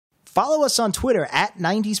Follow us on Twitter at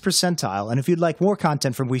 90s Percentile. And if you'd like more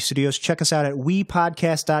content from We Studios, check us out at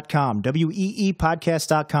weepodcast.com, WEE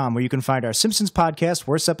podcast.com, where you can find our Simpsons podcast,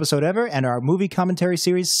 Worst Episode Ever, and our movie commentary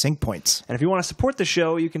series, Sync Points. And if you want to support the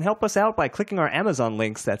show, you can help us out by clicking our Amazon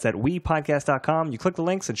links. That's at weepodcast.com. You click the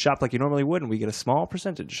links and shop like you normally would, and we get a small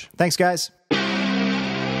percentage. Thanks, guys.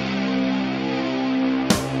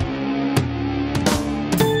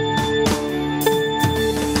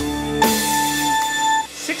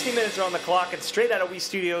 60 minutes are on the clock, and straight out of We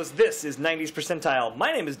Studios, this is 90s Percentile.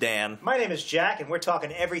 My name is Dan. My name is Jack, and we're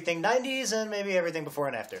talking everything 90s and maybe everything before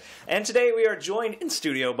and after. And today we are joined in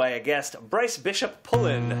studio by a guest, Brice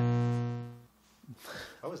Bishop-Pullan.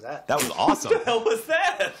 What was that? That was awesome. What the hell was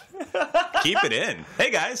that? Keep it in.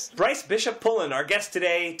 Hey, guys. Brice Bishop-Pullan, our guest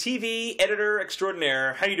today, TV editor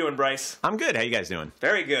extraordinaire. How you doing, Brice? I'm good. How you guys doing?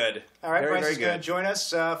 Very good. All right, very, Brice is going to join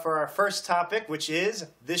us for our first topic, which is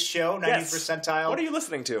this show, 90s Percentile. What are you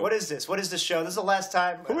listening to? What is this? What is this show? This is the last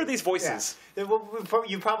time. Who are these voices? Yeah.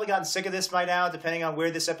 You've probably gotten sick of this by now, depending on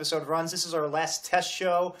where this episode runs. This is our last test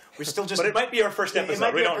show. We're still just... But it might be our first episode. It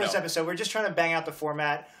might be our first episode. We're just trying to bang out the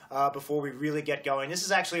format before we really get going. This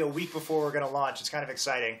is actually a week before we're going to launch. It's kind of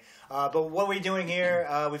exciting. But what are we doing here?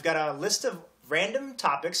 We've got a list of random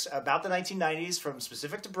topics about the 1990s from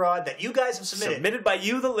specific to broad that you guys have submitted. Submitted by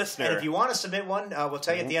you, the listener. And if you want to submit one, we'll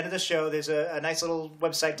tell you at the end of the show. There's a nice little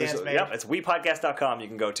website Dan's made. Yep, it's wepodcast.com you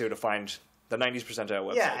can go to find the 90s Percentile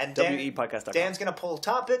website. Yeah, and wepodcast.com. Dan's going to pull a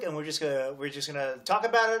topic, and we're just gonna talk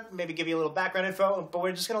about it, maybe give you a little background info, but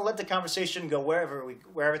we're just going to let the conversation go wherever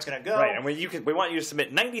it's going to go. Right, and we want you to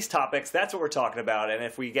submit 90s topics. That's what we're talking about, and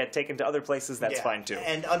if we get taken to other places, that's fine too.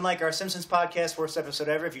 And unlike our Simpsons podcast, Worst Episode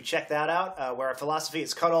Ever, if you check that out, where our philosophy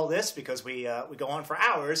is cut all this because we go on for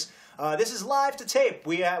hours, this is live to tape.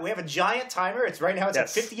 We have a giant timer. It's right now at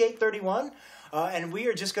 58:31. And we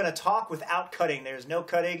are just going to talk without cutting. There's no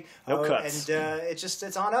cutting. No cuts. And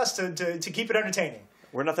it's on us to keep it entertaining.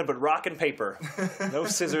 We're nothing but rock and paper. No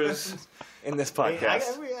scissors in this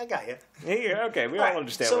podcast. I got you. Yeah, okay. We all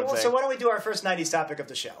understand what I'm saying. So why don't we do our first 90s topic of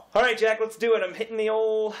the show? All right, Jack, let's do it. I'm hitting the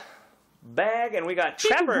old bag, and we got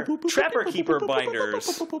Trapper Keeper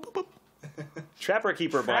binders. Trapper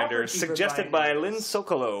Keeper binders, suggested by Lynn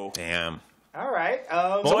Sokolow. Damn. All right.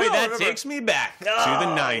 Boy, that takes me back to the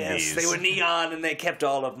 90s. Yes, they were neon, and they kept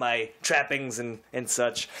all of my trappings and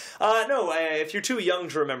such. If you're too young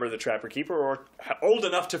to remember the Trapper Keeper, or old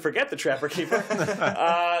enough to forget the Trapper Keeper,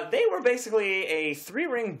 they were basically a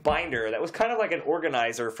 3-ring binder that was kind of like an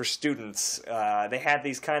organizer for students. They had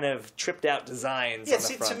these kind of tripped-out designs on the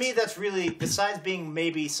front. To me, that's really, besides being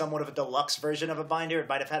maybe somewhat of a deluxe version of a binder, it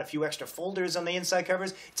might have had a few extra folders on the inside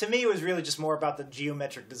covers. To me, it was really just more about the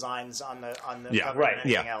geometric designs on the cover right. and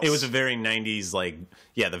anything else. It was a very 90s,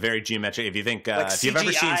 the very geometric. If you think, if you've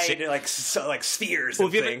ever seen like spheres. Well,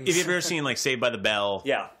 if you've ever seen Saved by the Bell,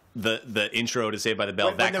 the intro to Saved by the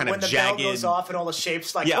Bell, that kind of jagged. When the bell goes off and all the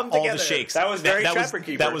shapes come together. all the shakes. That was very Trapper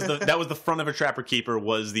Keeper. That was the front of a Trapper Keeper.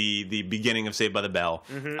 Was the beginning of Saved by the Bell,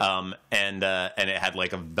 and it had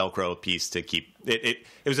like a Velcro piece to keep it.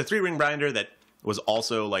 It was a 3-ring binder that was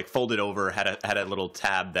also folded over, had a little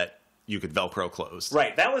tab that you could Velcro close.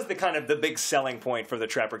 Right, that was the big selling point for the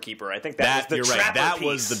Trapper Keeper. I think that was the you're Trapper right. That piece.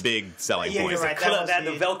 was the big selling point. You're right. That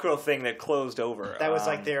the Velcro thing that closed over. That was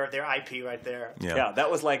like their IP right there. Yeah,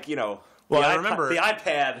 that was like Well, I remember the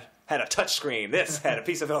iPad had a touch screen. This had a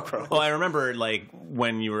piece of Velcro. Well, I remember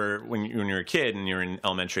when you were a kid and you were in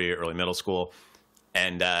elementary, early middle school,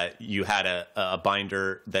 and you had a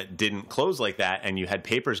binder that didn't close like that, and you had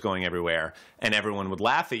papers going everywhere, and everyone would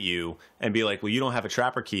laugh at you and be like, "Well, you don't have a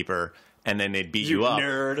Trapper Keeper." And then they'd beat you up,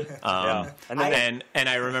 nerd. And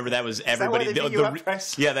I remember that was everybody. Is that why they beat you up,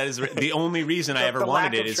 Brice? Yeah, that is the only reason I ever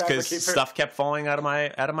wanted it is because stuff kept falling out of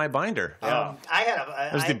my binder. Yeah.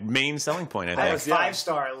 That was the main selling point. I had a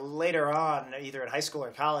 5-star later on, either in high school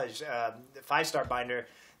or college, the 5-star binder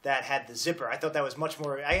that had the zipper. I thought that was much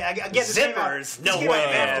more. Again, zippers? No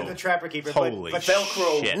way. After the Trapper Keeper, Holy but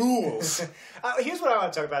Velcro shit. rules. Here's what I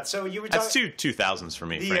want to talk about. So you were talking. That's 2000s for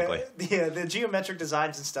me, frankly. The geometric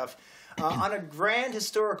designs and stuff. On a grand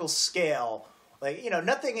historical scale,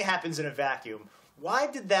 nothing happens in a vacuum. Why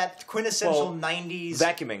did that quintessential 90s...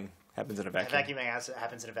 Vacuuming happens in a vacuum. Vacuuming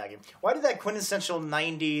happens in a vacuum. Why did that quintessential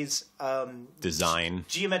 90s... design.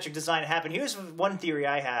 Geometric design happen? Here's one theory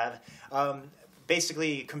I have.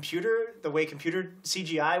 Basically, the way computer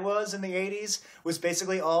CGI was in the 80s was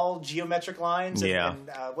basically all geometric lines. And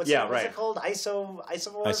what's it called?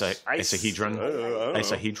 Isomorphs? Isohedron?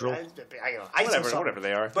 Isohedral? Whatever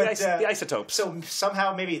they are. But the isotopes. So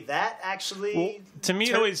somehow maybe that actually... Well, to me,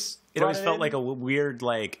 it always felt like a weird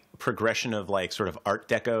progression of sort of Art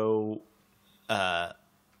Deco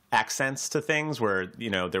accents to things where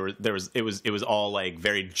it was all like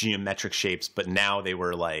very geometric shapes, but now they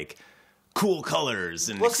were like cool colors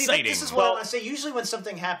and exciting. This is what I want to say. Usually when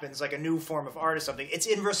something happens, like a new form of art or something, it's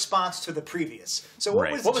in response to the previous. So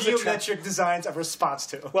what was geometric designs a response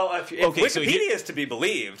to? Well, if Wikipedia is to be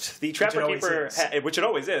believed, the Trapper Keeper, which it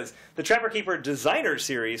always is, the Trapper Keeper designer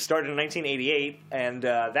series started in 1988, and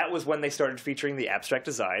that was when they started featuring the abstract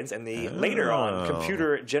designs and the later on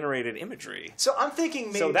computer-generated imagery. So I'm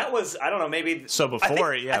thinking maybe... So that was, I don't know, maybe... So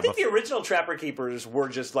before, I think the original Trapper Keepers were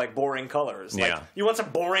just like boring colors. Like, you want some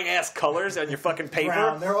boring-ass colors on your fucking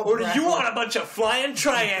paper? Or do you want a bunch of flying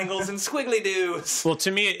triangles and squiggly doos? Well,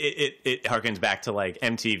 to me, it harkens back to like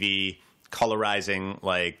MTV colorizing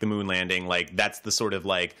like the moon landing. Like that's the sort of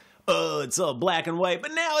like, oh, it's all black and white,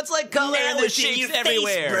 but now it's like color and there's shapes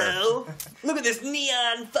everywhere. Bro. Look at this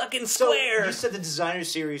neon fucking square. So you said the designer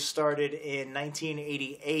series started in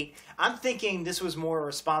 1988. I'm thinking this was more a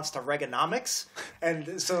response to Reaganomics,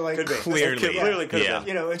 and so like clearly could have been.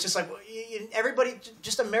 You know, it's just like everybody,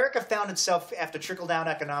 just America found itself after trickle down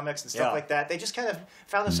economics and stuff like that. They just kind of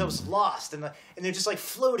found themselves lost, and they're just like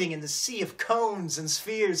floating in the sea of cones and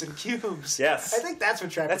spheres and cubes. Yes, I think that's what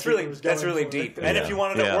Trapper That's Keeper really deep. And if you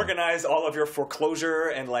wanted to organize all of your foreclosure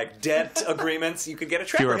and like debt agreements, you could get a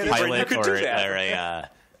Trapper Keeper. If you were a pilot or a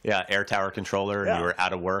air tower controller and you were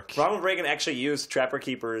out of work. Ronald Reagan actually used Trapper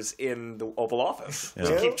Keepers in the Oval Office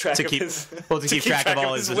to keep track of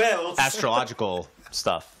all his wells. Astrological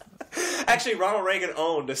stuff. Actually, Ronald Reagan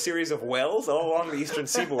owned a series of wells all along the eastern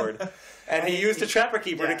seaboard. And he used a Trapper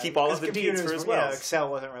Keeper to keep all of the deeds for his wells. Excel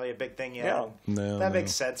wasn't really a big thing yet. No, that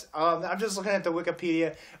makes sense. I'm just looking at the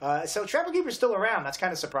Wikipedia. So Trapper Keeper's still around. That's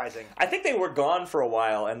kind of surprising. I think they were gone for a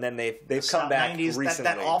while, and then they've come back 90s, recently.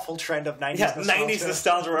 That awful trend of 90s nostalgia. 90s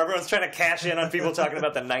nostalgia where everyone's trying to cash in on people talking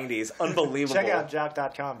about the 90s. Unbelievable. Check out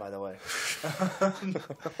jock.com, by the way.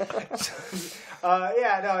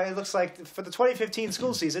 It looks like for the 2015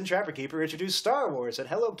 school season, Trapper Keeper introduced Star Wars and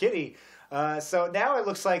Hello Kitty. So now it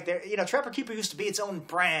looks like Trapper Keeper used to be its own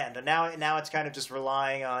brand, and now it's kind of just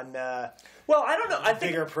relying on well, I don't know. I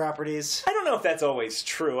think bigger properties. I don't know if that's always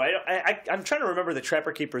true. I'm trying to remember the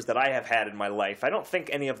Trapper Keepers that I have had in my life. I don't think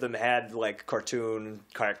any of them had like cartoon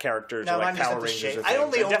characters or like Power Rangers. Or I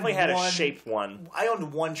definitely had a shaped one. I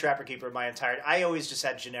owned one Trapper Keeper my entire. I always just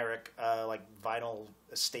had generic like vinyl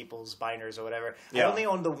staples binders or whatever. I only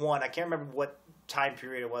owned the one. I can't remember what time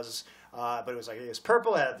period it was. But it was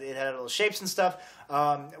purple. It had little shapes and stuff.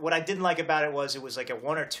 What I didn't like about it was like a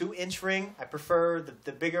 1 or 2 inch ring. I prefer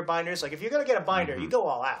the bigger binders. Like if you're gonna get a binder, you go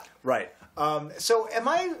all out. Right. So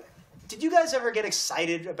did you guys ever get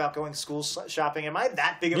excited about going school shopping? Am I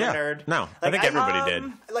that big of a nerd? No, I think everybody did.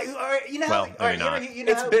 Like,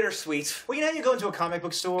 it's bittersweet. Well, you know how you go into a comic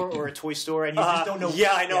book store or a toy store and you just don't know.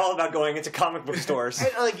 Yeah, I know all about going into comic book stores.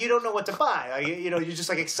 And, like you don't know what to buy. Like, you're just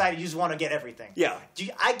like excited. You just want to get everything. Yeah.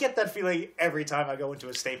 I get that feeling every time I go into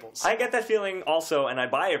a Staples. I get that feeling also, and I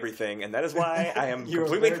buy everything, and that is why I am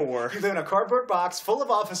completely poor. You live in a cardboard box full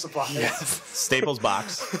of office supplies. Yes. Staples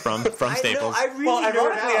box from Staples.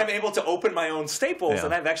 Ironically, I'm able to open my own Staples,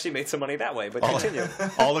 and I've actually made some money that way. But continue.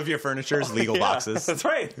 All of your furniture is legal boxes. That's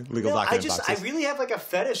right. Legal boxes. I really have like a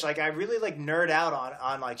fetish. Like I really like nerd out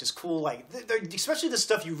on like just cool like especially the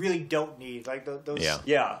stuff you really don't need. Like those.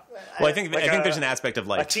 Yeah. Well, I think there's an aspect of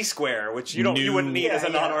like a T-square, which you wouldn't need as a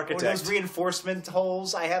non-architect. Or those reinforcement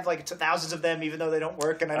holes. I have like thousands of them, even though they don't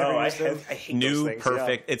work, and I never use them. I hate those things.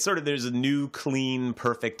 Perfect. It's sort of there's a new, clean,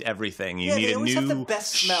 perfect everything. You need a new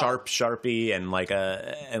sharp Sharpie and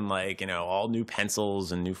all new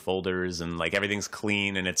pencils and new folders and like everything's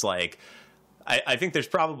clean and it's like I think there's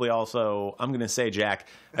probably also I'm gonna say Jack.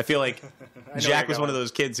 I feel like Jack was one of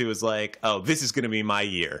those kids who was like, oh, this is gonna be my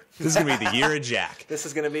year. This is gonna be the year of Jack. This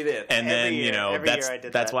is gonna be it. And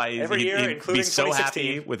then that's why he'd be so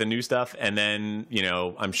happy with the new stuff. And then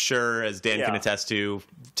I'm sure as Dan can attest to,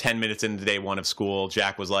 10 minutes into day one of school,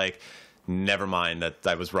 Jack was like, never mind that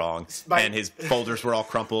I was wrong, and his folders were all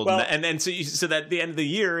crumpled, and then so that at the end of the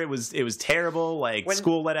year it was terrible. Like when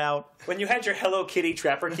school let out. When you had your Hello Kitty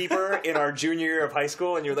Trapper Keeper in our junior year of high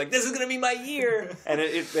school, and you were like, "This is going to be my year," and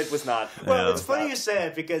it was not. Well, it's funny you say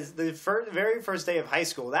it because the very first day of high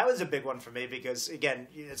school, that was a big one for me because again,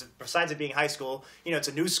 besides it being high school, it's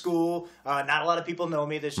a new school. Not a lot of people know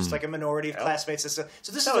me. There's just like a minority of classmates. So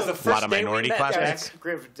this was the first lot of minority classmates.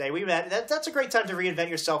 Great day we met. That's a great time to reinvent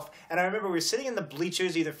yourself. And I remember we were sitting in the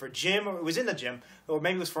bleachers either for gym, or it was in the gym, or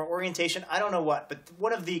maybe it was for orientation. I don't know what. But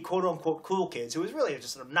one of the quote-unquote cool kids, who was really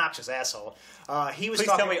just an obnoxious asshole, he was Please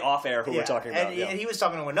talking... tell me off air who we're talking about. And he was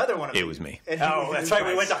talking to another one of them. It was me. That's right.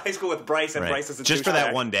 We went to high school with Brice, and Brice is a just for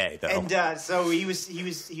that one day, though. And so he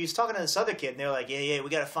was talking to this other kid, and they were like, yeah, we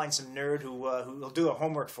got to find some nerd who'll do the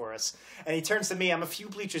homework for us. And he turns to me, I'm a few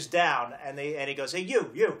bleachers down, and he goes, hey,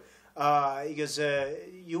 you. He goes,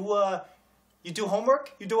 you do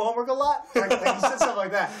homework? You do homework a lot? He said something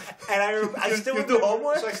like that. And I still remember, do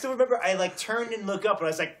homework? So I still remember I turned and looked up, and I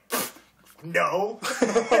was like, no.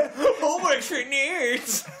 Homework's for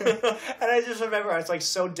nerds. And I just remember I was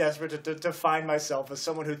so desperate to find myself as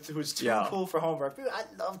someone who's too cool for homework. I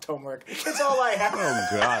loved homework. It's all I have. Oh,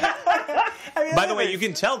 God. By the way, you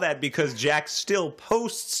can tell that because Jack still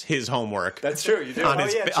posts his homework. That's true, you do.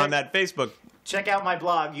 On that Facebook. Check out my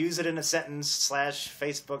blog, Use It in a Sentence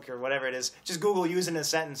 /Facebook or whatever it is. Just Google Use It in a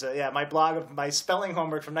Sentence. My blog of my spelling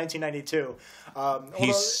homework from 1992.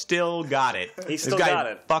 He's still got it. He's still got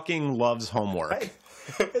it. Fucking loves homework. Right?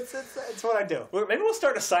 It's what I do. Well, maybe we'll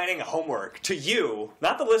start assigning homework to you,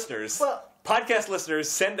 not the listeners. Well, podcast listeners,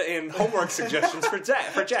 send in homework suggestions for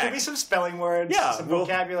Jack. Give me some spelling words, some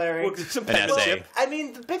vocabulary. We'll do some an essay. Well, I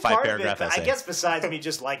mean, the big part of it, essay. I guess besides me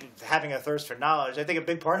just having a thirst for knowledge, I think a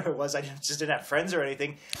big part of it was I just didn't have friends or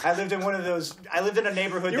anything. I lived in a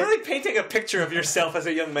neighborhood. You're really painting a picture of yourself as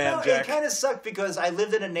a young man, Jack. It kind of sucked because I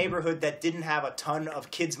lived in a neighborhood that didn't have a ton of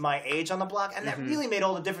kids my age on the block, and that really made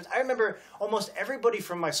all the difference. I remember almost everybody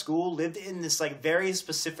from my school lived in this very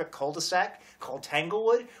specific cul-de-sac called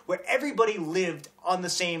Tanglewood, where everybody lived on the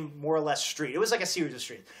same, more or less, street. It was like a series of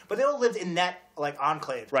streets. But they all lived in that,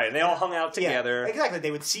 enclave. Right, and they all hung out together. Yeah, exactly.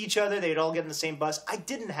 They would see each other. They'd all get in the same bus. I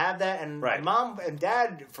didn't have that, and my mom and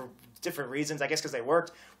dad, for different reasons, I guess because they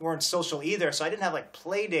weren't social either, so I didn't have,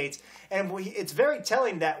 play dates. And it's very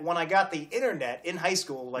telling that when I got the internet in high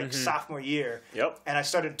school, sophomore year, and I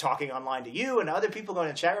started talking online to you and other people going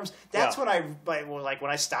in chat rooms, that's when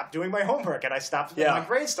when I stopped doing my homework and I stopped, my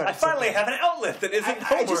grades started. I finally have an outlet that isn't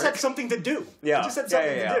homework. I just had something to do. Yeah. I just had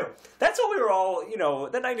something to do. That's what we were all,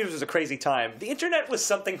 the 90s was a crazy time. The internet was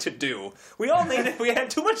something to do. We had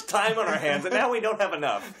too much time on our hands, and now we don't have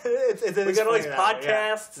enough. We got all these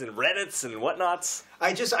podcasts and Reddits and whatnots.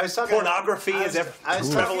 I was talking. Pornography is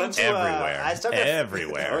prevalent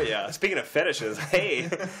everywhere. Oh yeah. Speaking of fetishes, hey,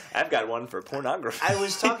 I've got one for pornography. I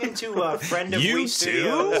was talking to a friend of Wii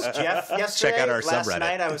Studios, Jeff, yesterday. Check out our last subreddit.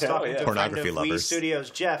 Night I was talking to a friend of lovers. Wii Studios,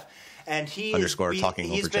 Jeff. And he's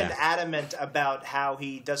been adamant about how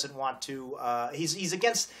he doesn't want to. He's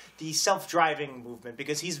against the self-driving movement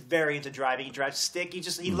because he's very into driving. He drives stick.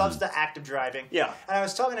 He loves the act of driving. Yeah. And I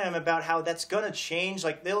was talking to him about how that's going to change.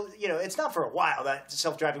 It's not for a while that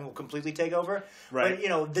self-driving will completely take over. Right.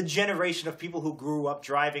 But the generation of people who grew up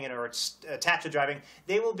driving and are attached to driving,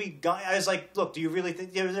 they will be gone. I was like, look, do you really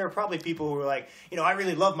think there are probably people who are like, I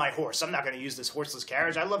really love my horse. I'm not going to use this horseless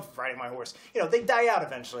carriage. I love riding my horse. They die out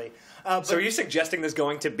eventually. So are you suggesting there's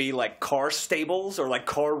going to be car stables or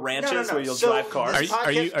car ranches where you'll drive cars?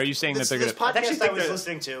 Are you saying that they're going to?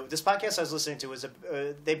 This podcast I was listening to was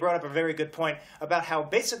they brought up a very good point about how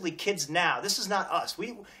basically kids now. This is not us.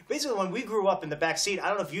 Basically when we grew up in the back seat. I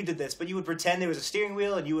don't know if you did this, but you would pretend there was a steering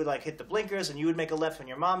wheel and you would hit the blinkers and you would make a left when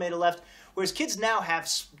your mom made a left. Whereas kids now have.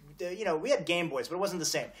 We had Game Boys, but it wasn't the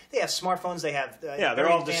same. They have smartphones. They have they're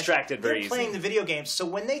all distracted very easily. They're playing the video games. So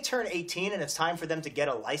when they turn 18 and it's time for them to get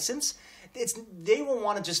a license, they will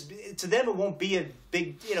want to just. To them, it won't be a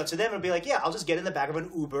big. To them, it'll be like, I'll just get in the back of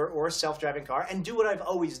an Uber or a self-driving car and do what I've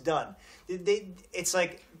always done. It's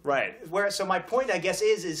like right. So my point, I guess,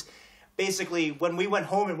 is basically when we went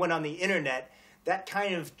home and went on the internet. That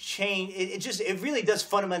kind of change, it really does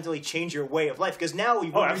fundamentally change your way of life. Because now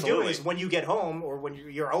what you're doing is when you get home, or when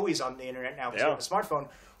you're always on the internet now because you have a smartphone,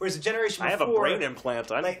 whereas the generation before... I have a brain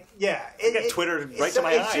implant. I get Twitter right to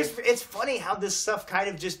my eyes. It's funny how this stuff kind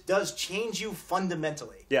of just does change you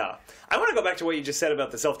fundamentally. Yeah. I want to go back to what you just said about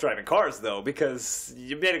the self-driving cars, though, because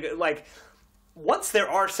you made a once there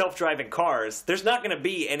are self-driving cars, there's not going to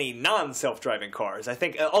be any non-self-driving cars. I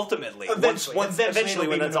think ultimately, eventually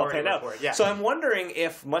when that's all panned out. Yeah. So I'm wondering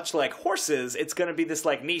if, much like horses, it's going to be this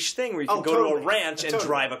niche thing where you can go to a ranch and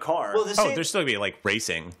drive a car. Well, there's still going to be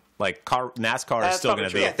racing. Like NASCAR is still going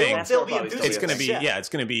to be a thing. thing. They'll be It's going to be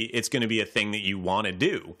it's going to be a thing that you want to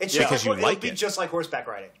do because you like it. It'll be just like horseback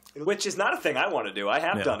riding. Which is not a thing I want to do. I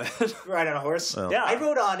have done it. Ride on a horse? Well. Yeah. I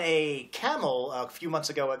rode on a camel a few months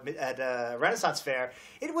ago at a Renaissance fair.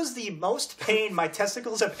 It was the most pain my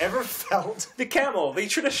testicles have ever felt. The camel, the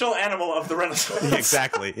traditional animal of the Renaissance.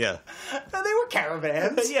 Exactly, yeah. They were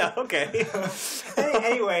caravans. Yeah, okay.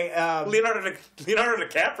 Anyway, Leonardo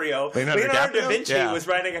DiCaprio. Leonardo da Vinci was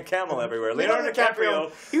riding a camel everywhere. Leonardo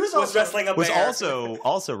DiCaprio he was wrestling a bear. Was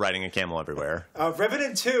also riding a camel everywhere.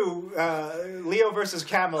 Revenant 2, Leo versus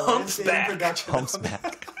Camel. Humpsback. In production.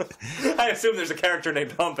 Humpsback. I assume there's a character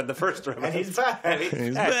named Hump in the first Revenant. And he's back.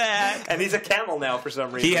 He's back. And he's a camel now for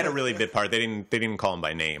some reason. He had a really big part. They didn't call him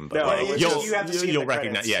by name, but No, like, you have to see you'll the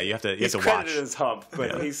recognize. credits. Yeah, you have to He's watch. credited as Hump,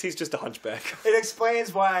 but he's just a hunchback. It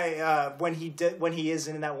explains why when he is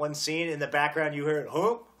in that one scene in the background you heard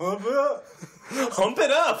hump. Hump it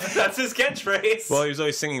up. That's his catchphrase. Well, he was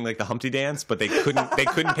always singing like the Humpty Dance, but they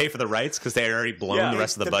couldn't pay for the rights because they had already blown the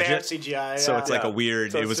rest of the budget. CGI, so it's like a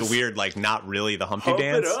weird. So it was a weird like not really the Humpty Hump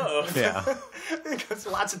Dance. it up. Yeah. There's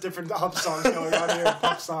lots of different hump songs going on here.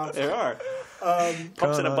 Pump songs. There are.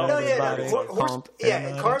 Pumps and a bump.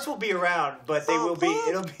 Cars will be around, but they will be.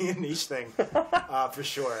 It'll be a niche thing for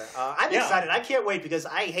sure. I'm excited. I can't wait because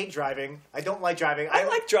I hate driving. I don't like driving. I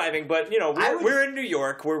like driving, but we're in New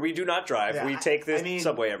York where we do not drive. Yeah, we take the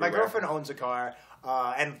subway everywhere. My girlfriend owns a car.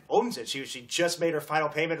 And owns it. She just made her final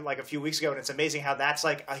payment like a few weeks ago, and it's amazing how that's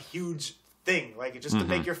like a huge thing. Like just to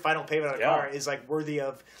make your final payment on a car is like worthy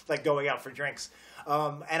of like going out for drinks.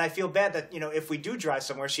 And I feel bad that if we do drive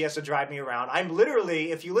somewhere, she has to drive me around. I'm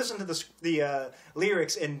literally, if you listen to the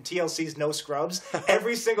lyrics in TLC's No Scrubs,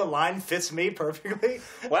 every single line fits me perfectly.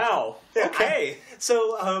 Wow. Okay.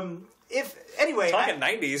 Talking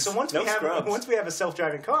 90s. So once we have a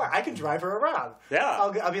self-driving car, I can drive her around. Yeah.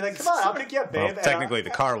 I'll be like, come on, I'll pick you up, babe. Well, technically, the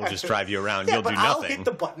car will just drive you around. Yeah, You'll but do nothing. I'll hit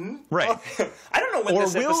the button. Right. I don't know when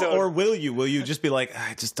this episode. Or will you? Will you just be like,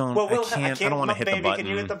 I just don't. Well, I don't want to hit the button. Can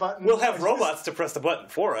you hit the button? We'll have robots to press the button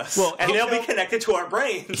for us. Well, and they'll be connected to our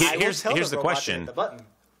brains. Here's the question. The button.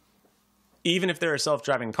 Even if there are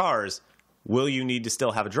self-driving cars, will you need to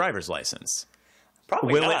still have a driver's license?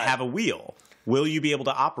 Probably will not. it have a wheel? Will you be able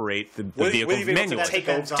to operate the vehicle manually? Take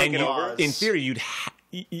it over? In theory,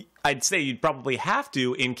 I'd say you'd probably have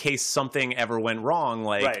to in case something ever went wrong,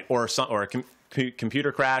 like or a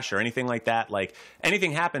computer crash or anything like that. Like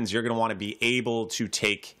anything happens, you're going to want to be able to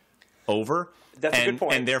take over. That's a good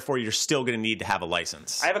point. And therefore, you're still going to need to have a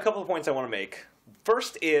license. I have a couple of points I want to make.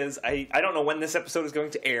 First is, I don't know when this episode is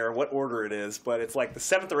going to air, what order it is, but it's like the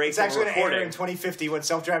 7th or 8th. It's actually going to air in 2050 when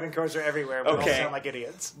self-driving cars are everywhere. We all sound like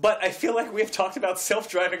idiots. But I feel like we've talked about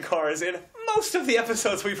self-driving cars in most of the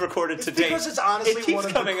episodes we've recorded to date. Because it's honestly one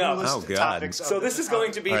of the coolest topics. So this is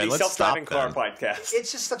going to be the self-driving car podcast.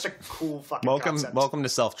 It's just such a cool fucking concept. Welcome to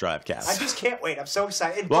Self-Drivecast. I just can't wait. I'm so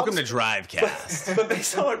excited. Welcome to Drivecast. But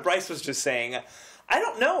based on what Brice was just saying, I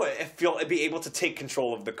don't know if you'll be able to take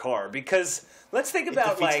control of the car because let's think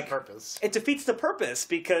about it defeats the purpose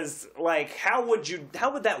because how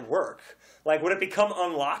would that work? Like, would it become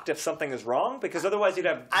unlocked if something is wrong? Because otherwise, you'd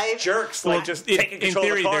have jerks just taking control in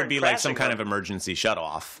theory, of the car there'd be like some kind them. of emergency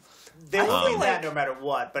shutoff. There will be that no matter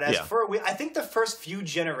what. But I think the first few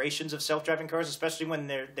generations of self-driving cars, especially when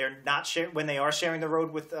when they are sharing the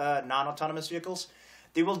road with non-autonomous vehicles.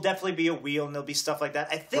 There will definitely be a wheel, and there'll be stuff like that.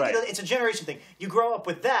 I think it's a generation thing. You grow up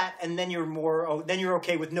with that, and then you're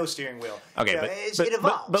okay with no steering wheel. Okay, it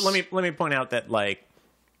evolves. But let me point out that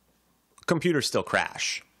computers still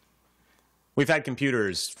crash. We've had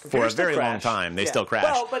computers for a very long time. They still crash.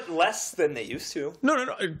 Well, but less than they used to. No,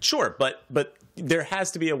 sure, but there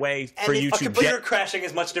has to be a way for you to get... A computer crashing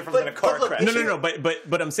is much different than a car crash. No,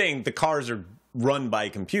 but I'm saying the cars are run by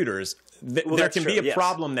computers. There can be a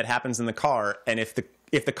problem that happens in the car, and if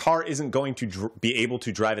the car isn't going to be able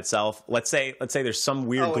to drive itself, let's say there's some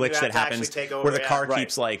weird glitch that happens where the car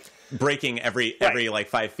keeps braking every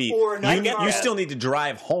 5 feet. Or you still need to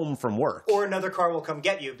drive home from work. Or another car will come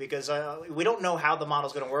get you because we don't know how the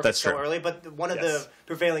model's going to work so early. But one of the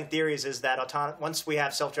prevailing theories is that once we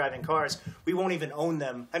have self-driving cars, we won't even own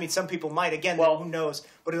them. I mean, some people might. Again, who knows?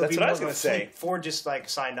 But it'll be more of a fleet. Ford just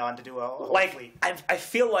signed on to do a whole fleet. I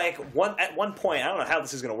feel like at one point, I don't know how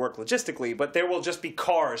this is going to work logistically, but there will just be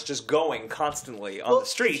cars just going constantly on the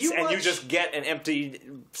streets, and you just get an empty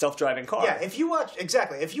self-driving car. Yeah, if you watch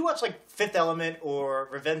Fifth Element or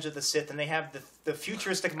Revenge of the Sith, and they have the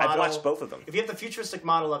futuristic model. I've watched both of them. If you have the futuristic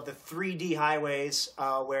model of the 3D highways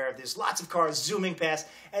where there's lots of cars zooming past,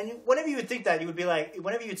 and whenever you would think that, you would be like,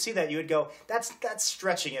 whenever you'd see that, you would go, that's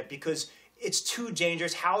stretching it because it's too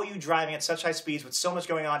dangerous. How are you driving at such high speeds with so much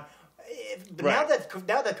going on? But Right.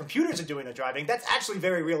 now that computers are doing the driving, that's actually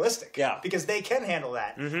very realistic. Yeah. Because they can handle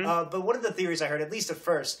that. But one of the theories I heard, at least at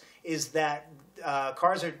first, is that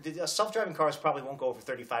self-driving cars probably won't go over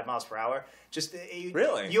 35 miles per hour. Just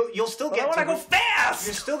Really? You'll still But get. I want to go fast.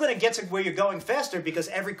 You're still going to get to where you're going faster because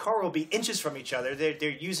every car will be inches from each other. They're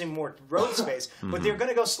using more road space, but they're going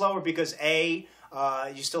to go slower because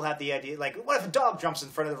you still have the idea, like, what if a dog jumps in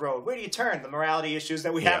front of the road? Where do you turn? The morality issues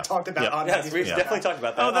that we have talked about on Yes, we've definitely talked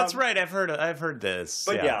about that. Oh, that's right. I've heard this.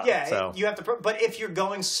 But So- you have to. But if you're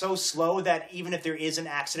going so slow that even if there is an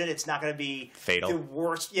accident, it's not going to be fatal. The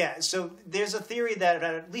worst. Yeah. So there's a theory that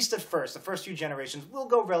at least at first, the first few generations will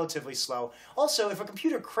go relatively slow. Also, if a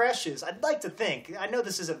computer crashes, I'd like to think. I know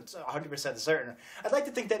this isn't 100% certain. I'd like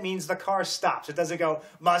to think that means the car stops. It doesn't go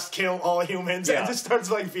must kill all humans and just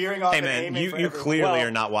starts like veering off. Hey and man, aiming for you everyone. clearly are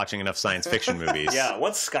not watching enough science fiction movies. Yeah,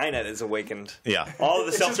 once Skynet is awakened, Yeah. all of the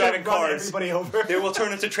It's just self-driving gonna run cars, everybody over. they will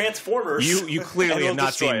turn into Transformers. You clearly and have they'll not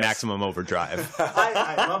destroy seen us. Maximum Overdrive.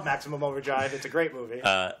 I love Maximum Overdrive. It's a great movie.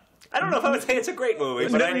 I don't know if I would say it's a great movie,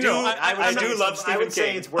 but No, I no, do. no, I do love I Stephen would say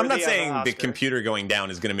King. it's worthy I'm not of saying an the Oscar. computer going down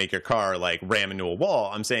is going to make your car like ram into a wall.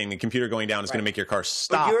 I'm saying the computer going down is going to make your car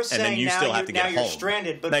stop, But you're and saying then you now still have to get now home. you're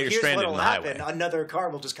stranded. But now you're here's stranded what'll in the happen: highway. another car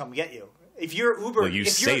will just come get you. If your Uber, Well, you if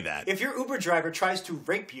say your- that. If your Uber driver tries to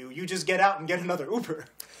rape you, you just get out and get another Uber.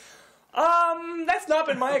 That's not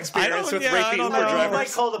been my experience with I rapey don't Uber know. You might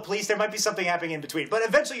drivers. call the police. There might be something happening in between, but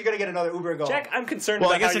eventually you're going to get another Uber and go. Jack, home. I'm concerned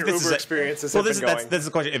Well, I about guess how if your this Uber is experiences well, have been going. that's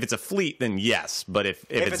the question. If it's a fleet, then yes. But if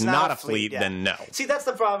it's not a fleet, yeah. then no. See, that's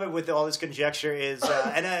the problem with all this conjecture is,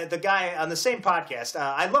 and the guy on the same podcast,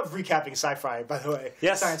 I love recapping sci-fi, by the way.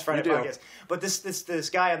 Yes, Science Friday you do. podcast. But this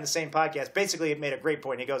guy on the same podcast basically made a great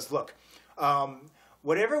point. He goes, look,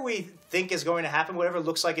 whatever we think is going to happen, whatever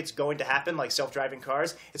looks like it's going to happen, like self-driving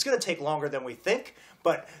cars, it's going to take longer than we think.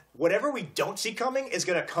 But whatever we don't see coming is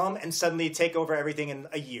going to come and suddenly take over everything in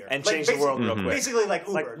a year. And change the world real quick. Basically like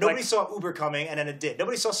Uber. Like- Nobody like- saw Uber coming, and then it did.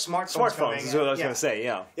 Nobody saw smartphones coming. Smartphones is what I was Yeah. going to say,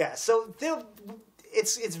 yeah. Yeah, so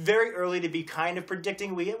it's very early to be kind of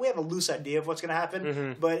predicting. We have a loose idea of what's going to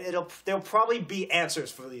happen, but there'll probably be answers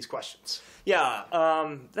for these questions. Yeah,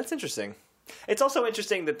 that's interesting. It's also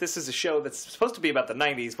interesting that this is a show that's supposed to be about the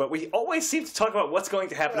 90s, but we always seem to talk about what's going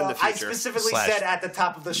to happen in the I future. specifically Slash said at the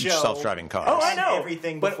top of the show. Self-driving cars. Oh, I and know.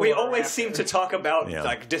 everything but we before or always after. seem to talk about Yeah.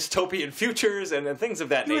 like dystopian futures and things of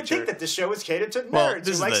that You would nature. think that this show is catered to Well, nerds this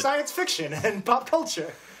who is like the- science fiction and pop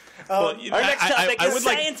culture. Well, Our next topic is would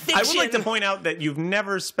science I would like to fiction. point out that you've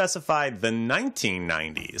never specified the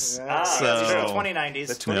 1990s. That's So- true, 2090s.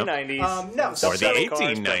 the 2090s. No, Or the self-driving cars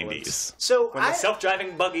 1890s. So when the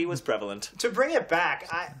self-driving buggy was prevalent. to bring it back,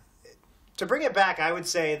 I would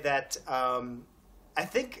say that I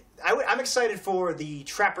think I'm excited for the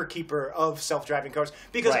Trapper Keeper of self-driving cars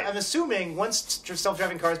because Right. I'm assuming once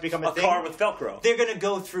self-driving cars become a A thing, car with Velcro. they're going to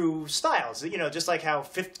go through styles. You know, just like how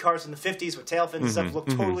cars in the 50s with tail fins and stuff look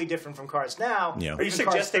totally different from cars now, Yeah. or Are you even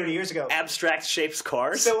cars suggesting 30 years ago. abstract shapes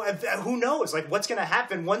cars? So who knows? Like, what's going to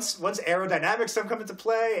happen once aerodynamics don't come into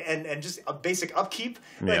play and just a basic upkeep?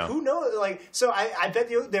 Like, Yeah. who knows? Like, so I bet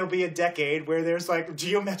there'll be a decade where there's like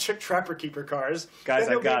geometric Trapper Keeper cars. Guys,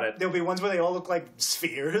 Then I've got it. There'll be ones where they all look like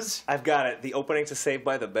spheres. I've got it. The opening to Saved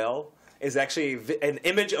by the Bell is actually an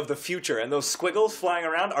image of the future, and those squiggles flying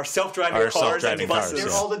around are self-driving Are cars self-driving and cars, buses.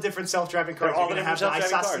 They're yeah. all the different self-driving cars. They're all You're the going to have different the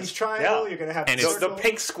self-driving isosceles cars. triangle. Yeah. You're going to have And the it's- The circle.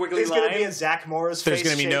 pink squiggly There's going to be line. a Zach Morris There's face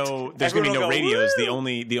going to be shaped. there's going to be no Everyone will go, radios.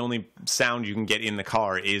 "Woo!" The only sound you can get in the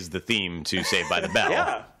car is the theme to Saved by the Bell.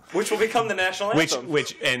 Yeah, which will become the national anthem.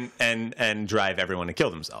 Which and drive everyone to kill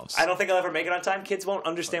themselves. I don't think I'll ever make it on time. Kids won't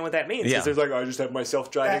understand what that means. Yeah. Because there's like, I just have my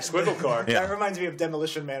self-driving squiggle car. Yeah. That reminds me of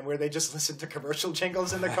Demolition Man, where they just listen to commercial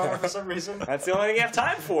jingles in the car for some reason. That's the only thing you have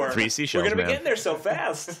time for. 3 seashells, We're going to be man. getting there so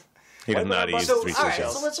fast. He doesn't know how to use So, 3 all right,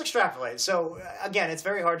 seashells. so let's extrapolate. So, again, it's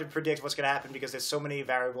very hard to predict what's going to happen because there's so many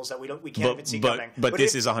variables that we can't even see coming. But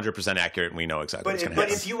this if, is 100% accurate, and we know exactly what's going to But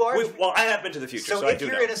happen. if you are, Well, I have been to the future, so I if do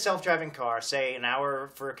you're know. in a self-driving car, say an hour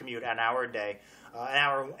for a commute, an hour a day,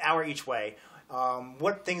 an hour each way.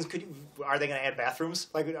 What things are they going to add? Bathrooms?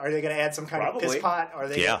 Like, are they going to add some kind Probably. of piss pot? Are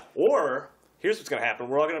they? Yeah. Or here's what's going to happen: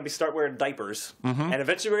 we're all going to start wearing diapers, and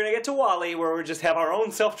eventually we're going to get to Wall-E, where we just have our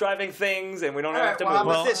own self-driving things, and we don't All have to right, move.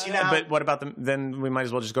 well, this, you know- but what about then we might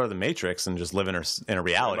as well just go to the Matrix and just live in a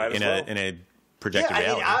reality, Might as well. in a projected Yeah, I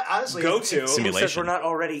mean, reality. honestly, Go if- to. Who says Simulation. we're not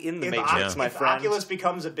already in the If, Matrix, my if friend? Oculus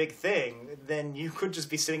becomes a big thing, then you could just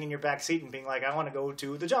be sitting in your back seat and being like, I want to go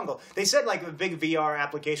to the jungle. They said like a big VR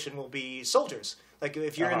application will be soldiers. Like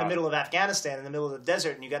if you're in the middle of Afghanistan, in the middle of the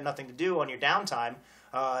desert, and you got nothing to do on your downtime,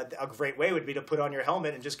 a great way would be to put on your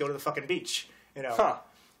helmet and just go to the fucking beach. You know. Huh.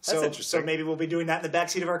 So, interesting. so maybe we'll be doing that in the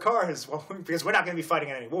backseat of our cars, well, because we're not going to be fighting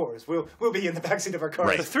in any wars. We'll be in the backseat of our cars.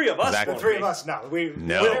 Right. The three of us. Exactly. The three of us, no.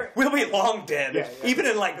 We'll be long dead. Yeah. Even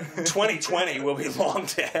in like 2020, we'll be long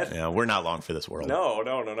dead. Yeah, we're not long for this world. No.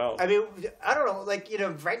 I mean, I don't know. Like,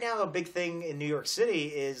 right now, a big thing in New York City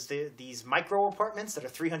is these micro apartments that are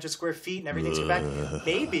 300 square feet and everything's back.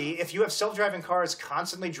 Maybe if you have self-driving cars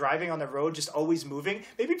constantly driving on the road, just always moving,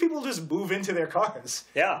 maybe people just move into their cars.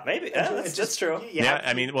 Yeah, maybe. Yeah, that's true. Yeah,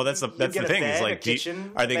 I mean, well, that's the thing. Is like,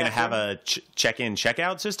 are they going to have a check-in,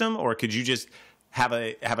 check-out system, or could you just have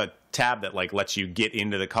a tab that like lets you get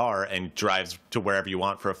into the car and drives to wherever you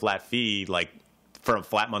want for a flat fee, like for a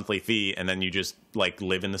flat monthly fee, and then you just like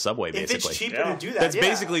live in the subway, basically. If it's cheaper to do that, that's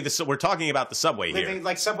basically we're talking about the subway living, here.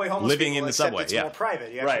 like subway homeless living people, in the except subway. It's Yeah, more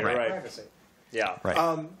private. You Right. privacy. Yeah. Right.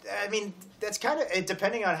 I mean, that's kind of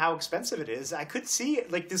depending on how expensive it is. I could see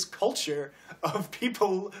like this culture of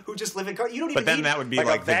people who just live in cars. You don't even. But then need, that would be like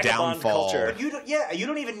like a the vagabond downfall. culture. But you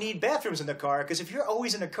don't even need bathrooms in the car, because if you're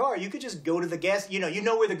always in a car, you could just go to the gas. You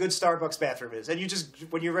know where the good Starbucks bathroom is, and you just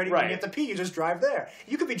when you're ready, when you have to pee, you just drive there.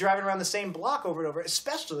 You could be driving around the same block over and over,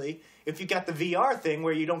 especially if you got the VR thing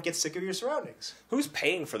where you don't get sick of your surroundings. Who's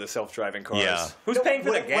paying for the self-driving cars? Yeah. Who's paying for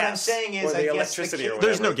the What gas? I'm saying is, or I the guess electricity the or kid- whatever?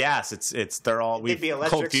 There's no gas. They're all It'd be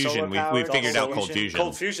electric, cold fusion. We solar-powered, figured out cold cold fusion. fusion.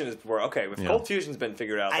 Cold fusion is okay. If cold fusion's been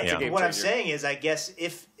figured out, that's a game What I'm changer. saying is, I guess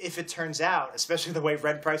if it turns out, especially the way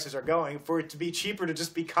rent prices are going, for it to be cheaper to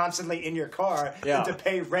just be constantly in your car than to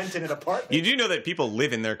pay rent in an apartment. You do know that people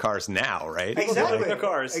live in their cars now, right? Exactly. live in their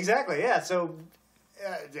cars. Exactly. Yeah. So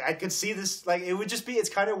I could see this. Like, it would just be. It's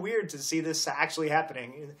kind of weird to see this actually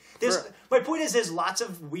happening. My point is, there's lots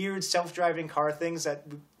of weird self-driving car things that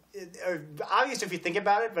are obvious if you think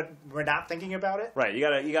about it, but we're not thinking about it. Right, you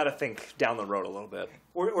gotta think down the road a little bit.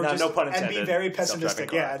 Or No, just, no pun intended. and be very pessimistic. Self-driving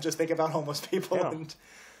car. Yeah, and just think about homeless people. Yeah. And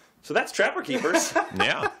So that's Trapper Keepers.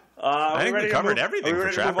 Yeah. I think we covered everything Are we for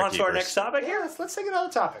ready to move Trapper on to our Keepers. next topic yeah, here? let's take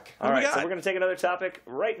another topic. All right, got? so we're gonna take another topic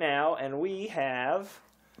right now, and we have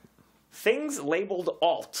things labeled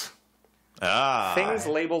alt. Things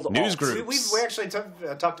labeled alt. News groups. We actually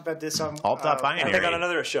talked about this on Alt.binary. I think on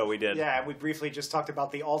another show we did. Yeah, we briefly just talked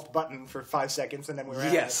about the alt button for 5 seconds, and then we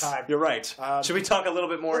ran Yes, out of time. you're right. Should we talk a little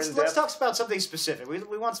bit more in Let's depth? talk about something specific. We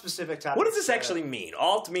want specific topics. What does this actually mean?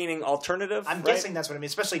 Alt meaning alternative? I'm right? guessing that's what it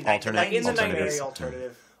means, especially Alternative. 90s. In the Very 90s.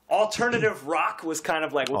 alternative. Alternative rock was kind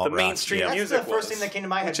of like what the Alt rock, mainstream yeah. That's music the first was, thing that came to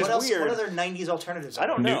my head. which What is else? weird. What other 90s alternatives? I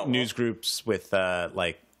don't know. News groups with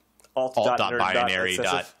like alt.binary.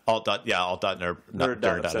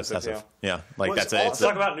 alt.binary.alt.nerd.obsessive. Yeah, like Was that's alt- it. Let's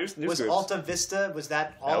talk about news Was groups. Alta Vista? Was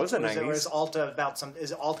that alt? was the or 90s. was Alta about some?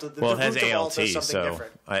 Is Alta the Well, it the has root of Alta ALT, something so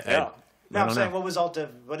different? I Yeah. No, I I'm don't saying know. what was Alta?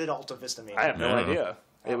 What did Alta Vista mean? I have no No. idea.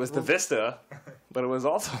 It was the Vista, but it was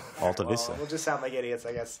also. Alta Well, Vista. we'll just sound like idiots,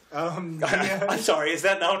 I guess. I'm sorry, is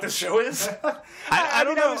that not what the show is? I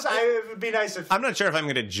don't know. It would be nice if. I'm not sure if I'm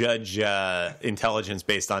going to judge intelligence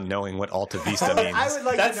based on knowing what Alta Vista means. I would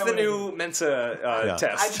like That's to know the new Mensa Yeah.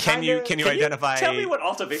 test. Can you Can you identify Tell me what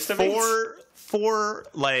Alta Vista means. four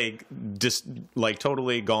like just like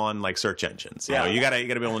totally gone like search engines? You Yeah. know, you gotta be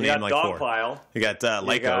able to You name got like four. Dogpile. You got You got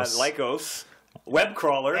Lycos, Lycos. Web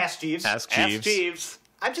crawler. Ask Jeeves. Ask Ask Jeeves. Jeeves.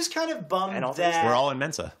 I'm just kind of bummed And Alta that Vista. We're all in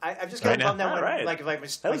Mensa. I'm just kind Right of bummed now? that when, Alright. like, if my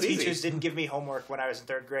was easy. teachers didn't give me homework when I was in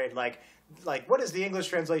third grade, like what is the English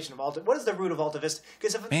translation of Alta? What is the root of Alta Vista?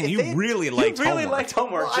 Because Man, if you they, really You liked really homework. liked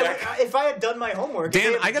homework, well, Jack. if I had done my homework, if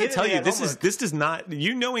they Dan, had I got to given tell me you, that this homework- does not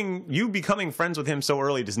you becoming friends with him so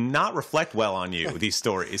early does not reflect well on you. These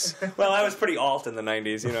stories. Well, I was pretty alt in the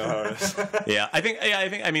 90s. You know how it is. Yeah,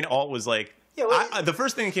 I mean, alt was like. Yeah, well, the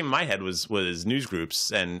first thing that came to my head was news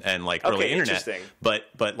groups and like Okay, early internet. interesting. But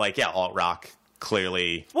like alt rock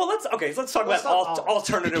clearly. Well, let's talk Let's about talk alt.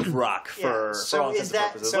 alternative rock for so all is intents and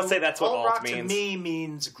that purposes. so Let's say that's what alt alt rock means. to me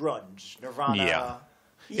means grunge, Nirvana. Yeah.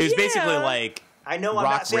 It was basically like I know I'm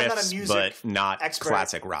rock not, see, I'm not a riffs, music but not expert.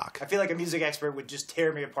 classic rock. I feel like a music expert would just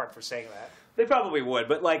tear me apart for saying that. They probably would,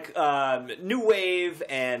 but like new wave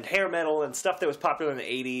and hair metal and stuff that was popular in the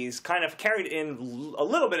 80s kind of carried in a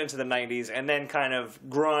little bit into the 90s, and then kind of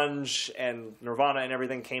grunge and Nirvana and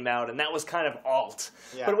everything came out, and that was kind of alt.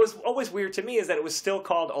 Yeah. But it was always weird to me is that it was still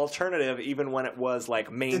called alternative even when it was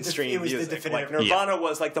like mainstream it was the music. definitive- Like Nirvana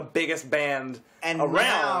was like the biggest band And around.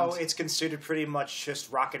 now it's considered pretty much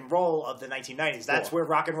just rock and roll of the 1990s. That's Cool. where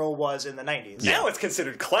rock and roll was in the 90s. Now it's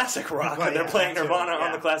considered classic rock, Well, and they're yeah, playing that too, Nirvana on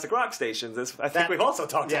yeah. the classic rock stations. I think That- we've also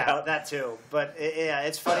talked yeah, about. that too. But yeah,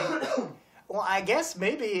 it's funny. Well, I guess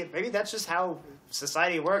maybe that's just how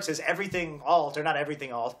society works. Is everything alt, or not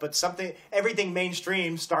everything alt, but everything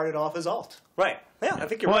mainstream started off as alt. Right. Yeah, I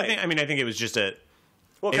think you're Well, right. I think it was just a.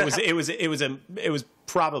 Well, It was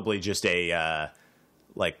probably just a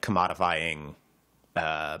like commodifying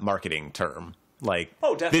marketing term. Like,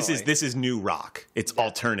 oh, definitely. This is new rock. It's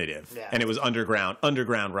alternative, and it was underground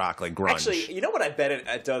rock, like grunge. Actually, you know what I bet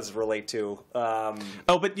it does relate to? Oh,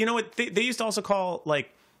 but you know what they used to also call,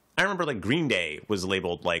 like, I remember like Green Day was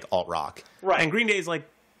labeled like alt rock, right? And Green Day is like,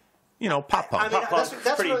 you know, pop punk. I mean, that's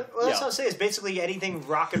what I'm saying is basically anything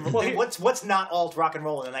rock and roll. Well, what's not alt rock and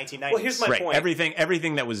roll in the 1990s? Well, here's my point.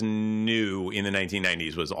 Everything that was new in the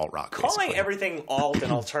 1990s was alt rock. Calling basically everything alt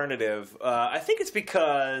and alternative, I think it's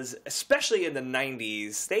because, especially in the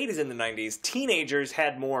 90s, the 80s and the 90s, teenagers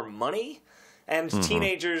had more money, and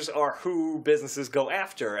teenagers are who businesses go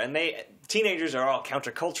after, and teenagers are all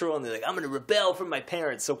countercultural, and they're like, I'm going to rebel from my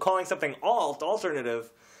parents. So calling something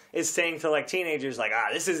alternative, is saying to like teenagers like,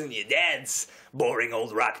 this isn't your dad's boring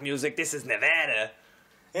old rock music. This is Nevada.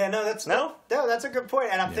 Yeah, no, that's a good point.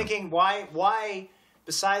 And I'm thinking, why,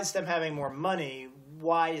 besides them having more money,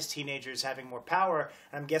 why is teenagers having more power?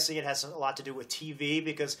 And I'm guessing it has a lot to do with TV,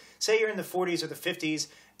 because say you're in the 40s or the 50s,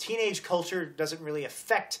 teenage culture doesn't really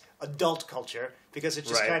affect adult culture because it's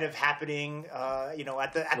just kind of happening,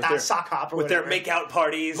 at the sock hop or with whatever. Their make-out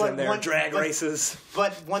parties and their drag races.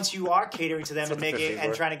 But once you are catering to them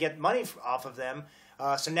and trying to get money off of them,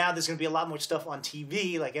 so now there's going to be a lot more stuff on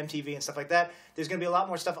TV, like MTV and stuff like that. There's going to be a lot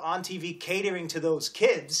more stuff on TV catering to those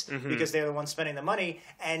kids because they're the ones spending the money,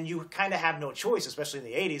 and you kind of have no choice, especially in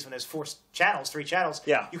the 80s when there's 3 channels.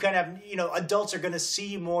 Yeah. You kind of have, adults are going to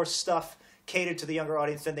see more stuff catered to the younger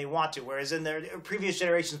audience than they want to, whereas in their previous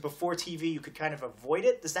generations before TV, you could kind of avoid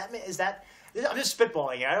it. I'm just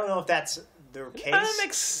spitballing here. I don't know if that's the case. That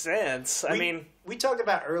makes sense. We talked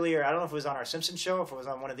about earlier, I don't know if it was on our Simpsons show or if it was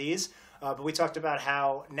on one of these, but we talked about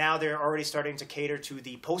how now they're already starting to cater to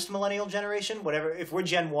the post-millennial generation, whatever. If we're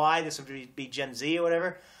Gen Y, this would be Gen Z or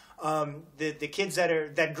whatever. The kids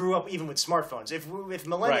that grew up even with smartphones. If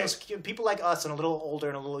millennials, people like us and a little older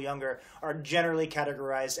and a little younger, are generally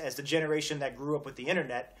categorized as the generation that grew up with the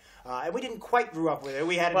internet. And we didn't quite grow up with it.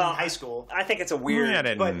 We had it in high school. I think it's a weird...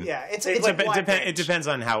 It depends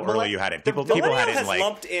on how early you had it. People had it in like...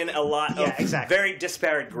 lumped in a lot of very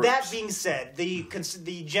disparate groups. That being said,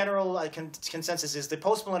 the general consensus is the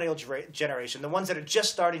post-millennial generation, the ones that are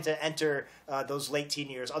just starting to enter those late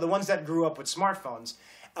teen years, are the ones that grew up with smartphones.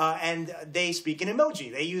 And they speak in emoji.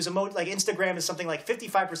 They use emoji. Like Instagram is something like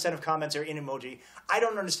 55% of comments are in emoji. I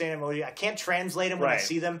don't understand emoji. I can't translate them when I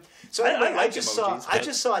see them. So anyway, I just saw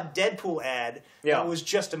a Deadpool ad that was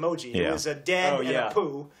just emoji. It was a dead and a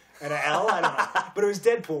poo and an L. I don't know, but it was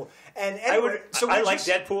Deadpool. And anyway, I like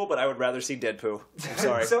Deadpool, but I would rather see Deadpoo. I'm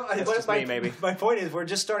sorry. That's just me, maybe. My point is, we're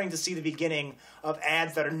just starting to see the beginning of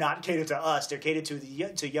ads that are not catered to us. They're catered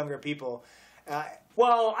to younger people.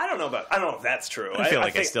 Well, I don't know if that's true. I feel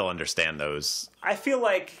like I still understand those. I feel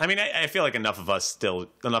like... I feel like enough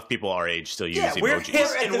people our age still use emojis. We're hip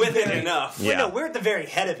and with it enough. Yeah. No, we're at the very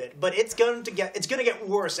head of it, but it's going to get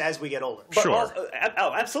worse as we get older. Sure. Also,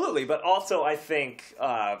 absolutely. But also, I think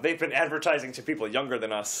they've been advertising to people younger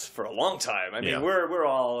than us for a long time. I mean, we're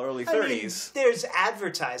all early 30s. There's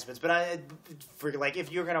advertisements, but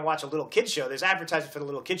if you're going to watch a little kid show, there's advertisements for the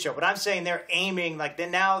little kid show. But I'm saying they're aiming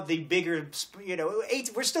now the bigger,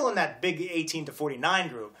 we're still in that big 18 to 49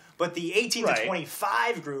 group. But the 18 to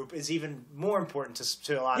 25 group is even more important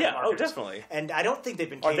to a lot of marketers. Yeah, definitely. And I don't think they've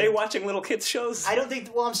been... Are they watching little kids shows? I don't think...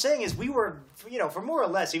 What I'm saying is we were, for more or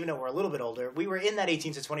less, even though we're a little bit older, we were in that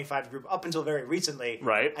 18 to 25 group up until very recently.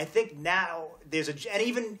 Right. I think now there's and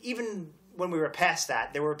even when we were past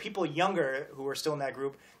that, there were people younger who were still in that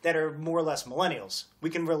group that are more or less millennials.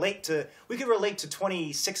 We can relate to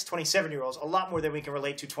 26, 27-year-olds a lot more than we can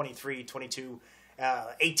relate to 23, 22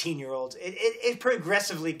 18-year-olds. It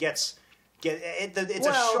progressively it's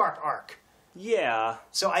a sharp arc. Yeah.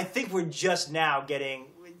 So I think we're just now getting...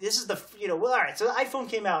 This is all right, so the iPhone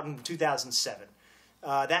came out in 2007.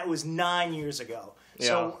 That was 9 years ago. Yeah.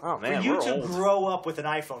 So for you to grow up with an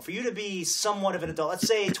iPhone, for you to be somewhat of an adult, let's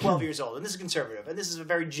say 12 years old, and this is conservative, and this is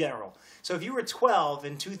very general. So if you were 12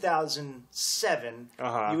 in 2007,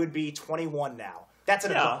 you would be 21 now. That's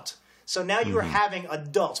an adult. So now you are having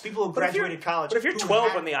adults, people who graduated college. But if you're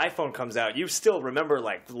 12 when the iPhone comes out, you still remember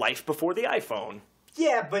life before the iPhone.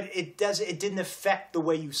 Yeah, but it didn't affect the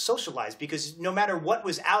way you socialized, because no matter what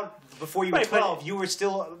was out before you were 12, you were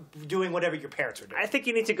still doing whatever your parents were doing. I think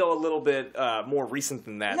you need to go a little bit more recent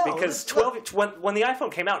than that, because when the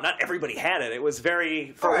iPhone came out, not everybody had it. It was for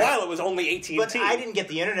a while it was only AT&T. But I didn't get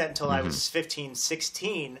the internet until I was 15,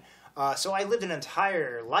 16. So I lived an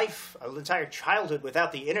entire life, an entire childhood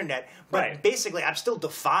without the internet. But basically, I'm still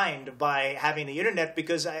defined by having the internet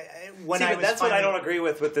because that's what I don't agree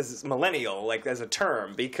with this millennial, like as a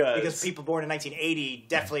term, because people born in 1980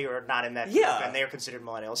 definitely are not in that group, and they are considered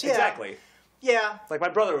millennials. Exactly. Yeah. Like my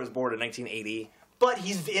brother was born in 1980. But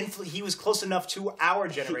he was close enough to our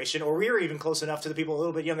generation, or we were even close enough to the people a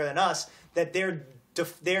little bit younger than us, that they're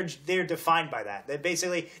defined by that. That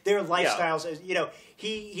basically their lifestyles. You know,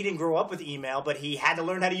 he didn't grow up with email, but he had to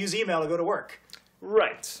learn how to use email to go to work.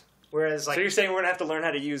 Right. Whereas, like, so you're saying we're gonna have to learn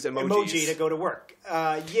how to use emoji to go to work.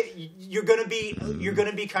 You're gonna be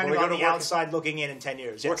kind of on the outside looking in 10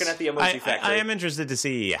 years. Yes. Working at the emoji factory. I am interested to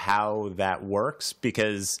see how that works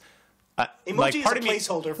because. Emoji is a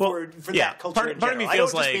placeholder for that culture in general. Part of me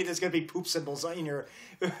feels I don't just mean there's going to be poop symbols in your.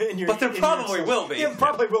 But there probably will be. Yeah,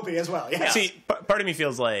 probably will be as well. Yeah. See, part of me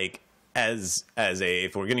feels like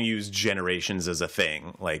if we're going to use generations as a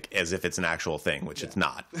thing, like as if it's an actual thing, which it's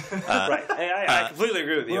not. Right. I completely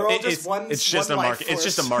agree with you. We're all just it's just a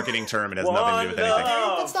marketing term. It has nothing to do with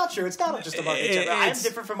anything. That's not true. It's not just a marketing term. I'm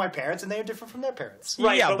different from my parents, and they are different from their parents.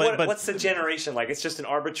 Right. Yeah, but what's the generation like? It's just an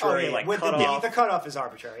arbitrary cutoff. The cutoff is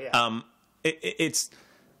arbitrary. Yeah.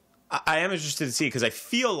 I am interested to see because I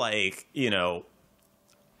feel like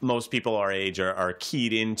most people our age are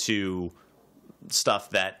keyed into stuff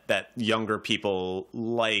that younger people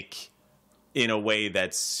like in a way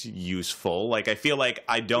that's useful. Like I feel like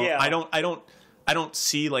I don't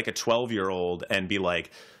see like a 12-year-old and be like,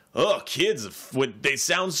 oh, kids, they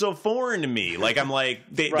sound so foreign to me. Like I'm like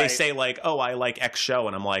they say like, oh, I like X show,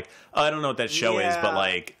 and I'm like, oh, I don't know what that show is, but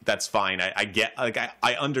like that's fine. I get like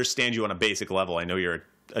I understand you on a basic level. I know you're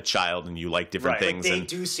a child and you like different things. But they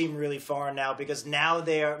do seem really foreign now because now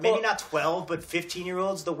they are maybe not 12 but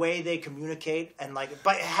 15-year-olds. The way they communicate and like,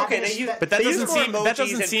 but that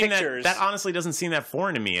honestly doesn't seem that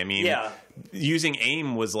foreign to me. I mean, using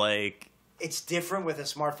AIM was like. It's different with a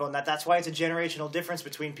smartphone. That's why it's a generational difference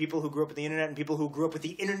between people who grew up with the internet and people who grew up with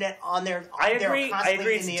the internet on their. I agree.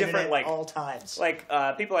 It's different. Like all times. Like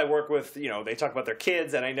people I work with, they talk about their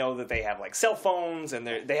kids, and I know that they have like cell phones, and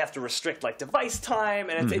they have to restrict like device time,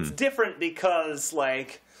 and it's different because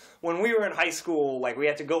like. When we were in high school, like we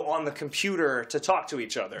had to go on the computer to talk to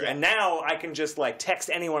each other, and now I can just like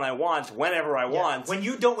text anyone I want whenever I want.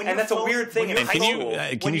 That's a weird thing in high school.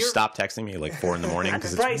 Can you stop texting me like 4 a.m?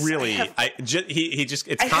 Because it's really it's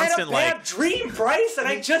constant like. I had a bad dream, Brice, and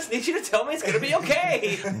I just need you to tell me it's going to be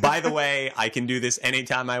okay. By the way, I can do this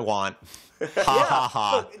anytime I want. Ha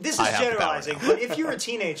ha. Look, this is generalizing, but if you're a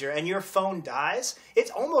teenager and your phone dies, it's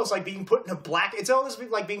almost like being put in it's almost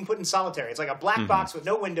like being put in solitary. It's like a black box with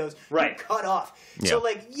no windows. You're cut off. Yeah. So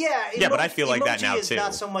like, but I feel like that now is too.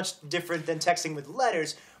 Not so much different than texting with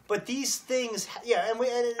letters. But these things,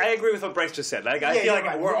 I agree with what Brice just said. I feel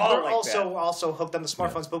like we're all like also hooked on the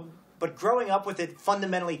smartphones, but growing up with it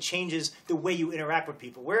fundamentally changes the way you interact with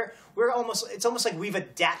people. It's almost like we've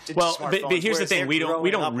adapted to smartphones. But here's the thing: we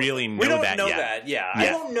don't really know that yet. I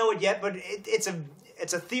don't know it yet, but it's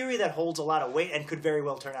a theory that holds a lot of weight and could very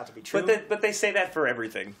well turn out to be true. But they say that for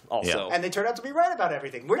everything, also, and they turn out to be right about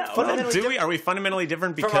everything. Are we fundamentally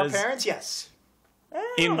different because from our parents? Yes.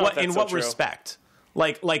 In what respect?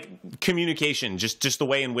 Like communication, just the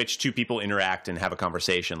way in which two people interact and have a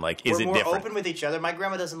conversation. Like, is it different? We're more open with each other. My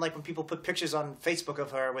grandma doesn't like when people put pictures on Facebook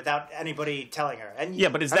of her without anybody telling her. And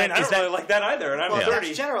but is I don't really like that either. And I'm 30.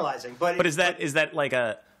 That's generalizing, but is that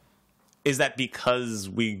because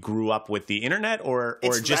we grew up with the internet, or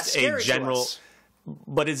just a general?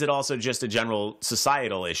 But is it also just a general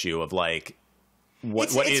societal issue of like?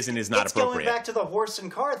 What is and is not appropriate. It's going back to the horse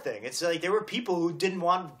and car thing. It's like there were people who didn't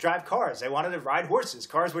want to drive cars. They wanted to ride horses.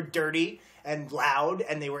 Cars were dirty and loud,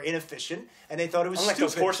 and they were inefficient, and they thought it was unlike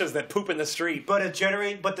stupid. Those horses that poop in the street. But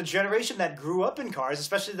the generation that grew up in cars,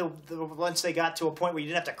 especially the once they got to a point where you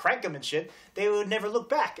didn't have to crank them and shit, they would never look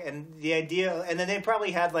back. And the idea, and then they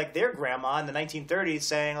probably had like their grandma in the 1930s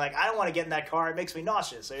saying like, I don't want to get in that car. It makes me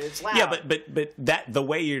nauseous. It's loud. Yeah, but that the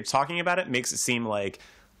way you're talking about it makes it seem like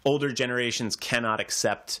older generations cannot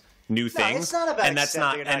accept new things. No, it's not about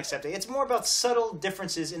accepting or not accepting. It's more about subtle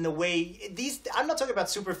differences in the way I'm not talking about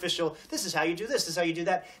superficial, this is how you do this is how you do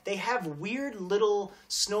that. They have weird little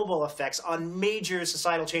snowball effects on major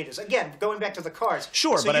societal changes. Again, going back to the cars.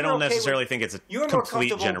 Sure, but I don't necessarily think it's a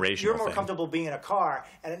complete generational thing. You're more comfortable being in a car.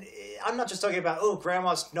 And I'm not just talking about,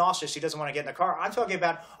 grandma's nauseous, she doesn't want to get in the car. I'm talking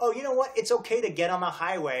about, you know what? It's okay to get on the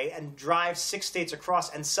highway and drive 6 states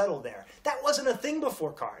across and settle there. That wasn't a thing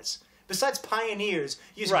before cars. Besides pioneers,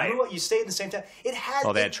 you grew up, you stayed in the same town. They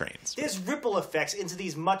had trains. There's ripple effects into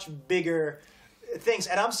these much bigger things,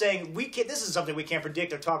 and I'm saying this is something we can't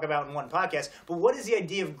predict or talk about in one podcast, but what is the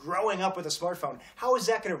idea of growing up with a smartphone? How is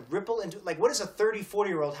that going to ripple into, like, what is a 30,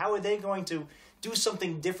 40-year-old, how are they going to do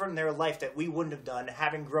something different in their life that we wouldn't have done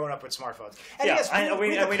having grown up with smartphones? And yes,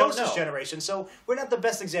 we're the closest generation, so we're not the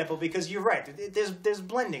best example because you're right. There's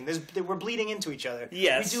blending. We're bleeding into each other.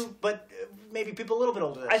 Yes. We do, but maybe people a little bit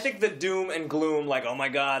older than us. I think the doom and gloom, like, oh my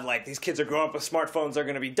god, like, these kids are growing up with smartphones, they're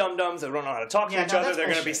going to be dum-dums, they don't know how to talk to each other, they're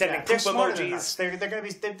going to be sending poop emojis. They're going to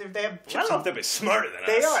be, they have chips. I don't know if they'll be smarter than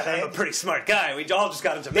they us. I'm a pretty smart guy. We all just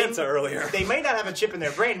got into Mensa earlier. They may not have a chip in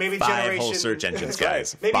their brain. Maybe 5 whole search engines,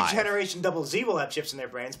 guys. Maybe Generation Double Z will have chips in their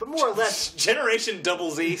brains, but more or less... Generation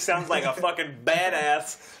Double Z sounds like a fucking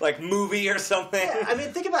badass, like, movie or something. Yeah, I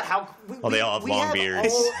mean, think about how... they all have long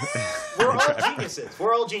beards. We're all geniuses.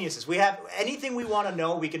 We're all geniuses. We have anything we want to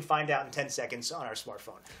know, we can find out in 10 seconds on our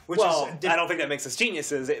smartphone. I don't think that makes us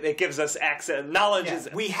geniuses. It gives us access. Knowledge is...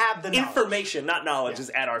 We have the knowledge. Information, not knowledge, is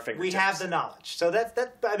at our fingertips. We have the knowledge. So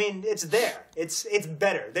I mean, it's there. It's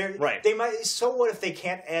better. Right. They might... So what if they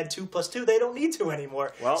can't add 2 plus 2? They don't need to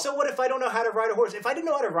anymore. Well, so what if I don't know how to ride a horse? If I didn't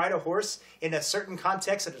know how to ride a horse in a certain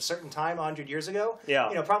context at a certain time 100 years ago,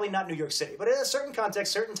 probably not New York City, but in a certain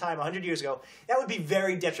context, certain time 100 years ago, that would be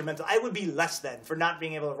very detrimental. I would be less than for not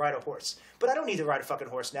being able to ride a horse. But I don't need to ride a fucking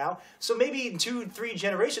horse now. So maybe in 2, 3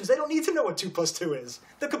 generations, they don't need to know what 2 plus 2 is.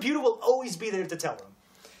 The computer will always be there to tell them.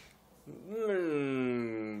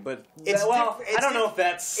 But I don't know if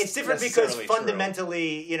that's it's different because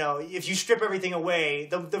fundamentally, if you strip everything away,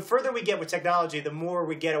 the further we get with technology, the more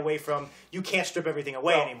we get away from you can't strip everything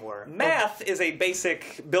away anymore. Math is a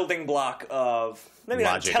basic building block of maybe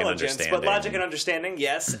logic not intelligence, but logic and understanding,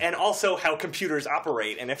 yes, and also how computers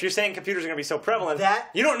operate. And if you're saying computers are going to be so prevalent,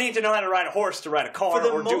 you don't need to know how to ride a horse to ride a car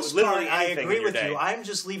or do literally anything. I agree with you. I'm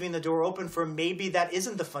just leaving the door open for maybe that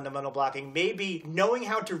isn't the fundamental blocking. Maybe knowing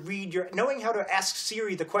how to knowing how to ask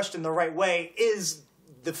Siri the question the right way is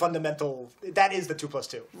the fundamental. That is the 2 plus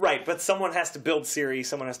 2. Right, but someone has to build Siri.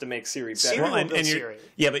 Someone has to make Siri better. Siri will build Siri.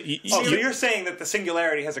 Yeah, but so you're saying that the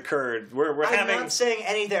singularity has occurred. I'm not saying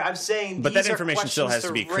anything. I'm saying, but that information still has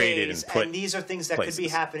to be created and put. And these are things that could be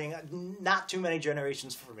happening not too many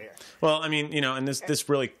generations from here. Well, I mean, and this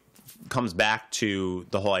really comes back to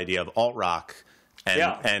the whole idea of alt rock.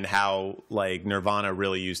 And how, like, Nirvana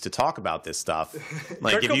really used to talk about this stuff.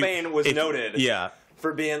 Like, Kurt Cobain was noted. Yeah.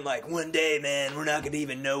 For being like, one day, man, we're not going to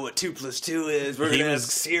even know what 2 plus 2 is. We're going to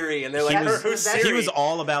ask Siri. And they're like, who's Siri? He was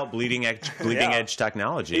all about bleeding edge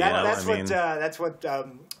technology. That's what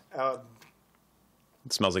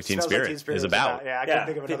It Smells Like Teen Spirit is about. Yeah, I couldn't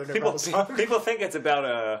think of another Nirvana song. People think it's about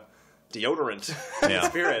a deodorant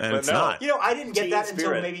spirit, and but it's not. I didn't get that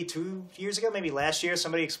until maybe 2 years ago, maybe last year.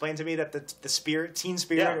 Somebody explained to me that the spirit, teen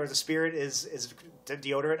spirit, or the spirit is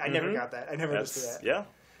deodorant. I never got that. I never understood that. Yeah.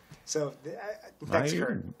 So, thanks,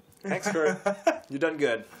 Kurt. Thanks, Kurt. You've done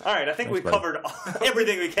good. All right, I think we've covered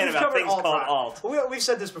everything we can about things called alt. We've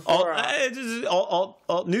said this before.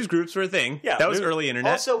 Alt news groups were a thing. Yeah, that was early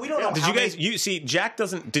internet. Also, we don't know. Did you guys? You see, Jack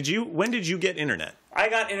doesn't. Did you? When did you get internet? I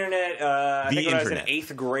got internet. I think when I was in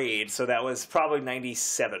 8th grade, so that was probably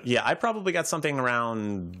 97. Yeah, I probably got something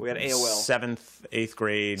around. We had AOL. 7th, 8th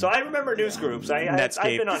grade. So I remember news groups. I've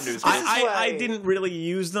been on news groups. I didn't really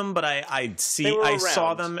use them, but I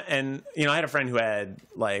saw them, and I had a friend who had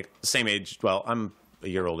like same age. Well, I'm a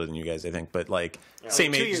year older than you guys, I think, but like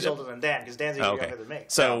same age. 2 years older than Dan, because Dan's a year younger than me.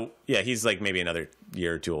 So yeah, he's like maybe another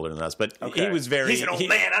year or 2 older than us, but he was very. He's an old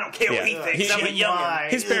man. I don't care what he thinks. I'm a youngin'.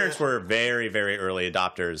 His parents were very, very early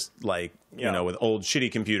adopters, like with old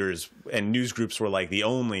shitty computers, and news groups were like the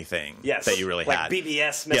only thing that you really had.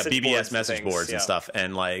 BBS message boards and stuff,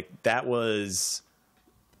 and like that was.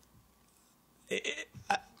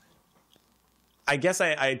 I guess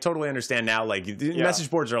I totally understand now. Like message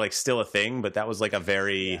boards are like still a thing, but that was like a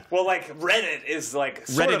very well, like Reddit is like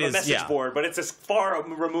sort of a message board, but it's as far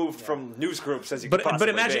removed from news groups as you could possibly But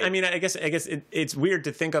imagine, be. I mean, I guess it's weird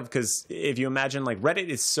to think of because if you imagine like Reddit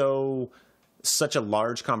is such a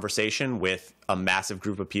large conversation with a massive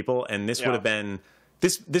group of people, and this would have been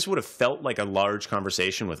this would have felt like a large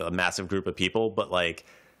conversation with a massive group of people, but like.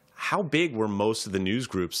 How big were most of the news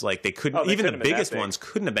groups? Like they couldn't, even the biggest ones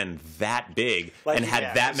couldn't have been that big and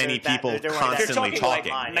had that many people constantly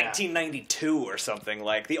talking. Like 1992 or something.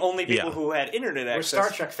 Like the only people who had internet access were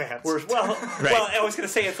Star Trek fans. Well, I was going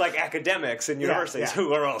to say it's like academics in universities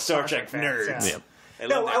who are all Star Trek nerds.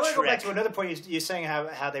 No, I want to go back to another point. You're saying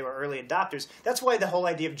how they were early adopters. That's why the whole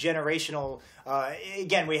idea of generational,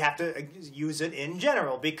 again, we have to use it in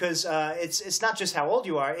general, because it's not just how old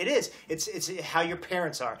you are. It's how your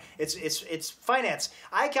parents are. It's finance.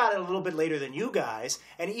 I got it a little bit later than you guys,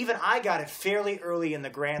 and even I got it fairly early in the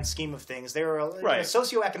grand scheme of things. There were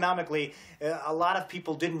socioeconomically, a lot of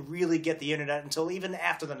people didn't really get the internet until even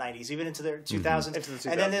after the 90s, even into the 2000s.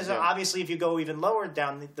 And then there's obviously, if you go even lower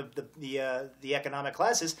down the economic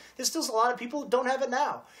classes, there's still a lot of people who don't have it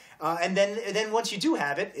now. And then once you do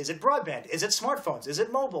have it, is it broadband? Is it smartphones? Is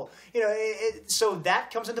it mobile? So that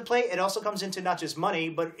comes into play. It also comes into not just money,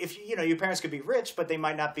 but if your parents could be rich, but they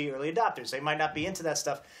might not be early adopters. They might not be into that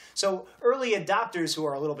stuff. So early adopters who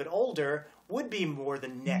are a little bit older would be more the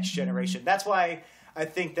next generation. That's why I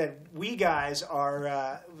think that we guys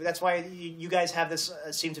are, that's why you guys have this,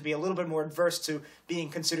 seem to be a little bit more adverse to being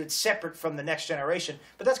considered separate from the next generation.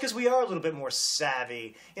 But that's because we are a little bit more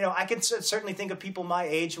savvy. I can certainly think of people my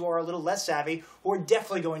age who are a little less savvy, who are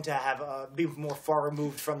definitely going to have be more far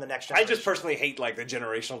removed from the next generation. I just personally hate the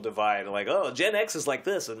generational divide. Like, oh, Gen X is like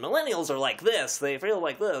this, and millennials are like this. They feel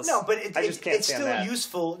like this. No, but it's still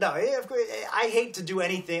useful. No, I hate to do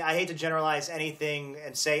anything. I hate to generalize anything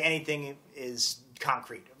and say anything is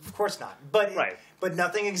concrete. Of course not. But but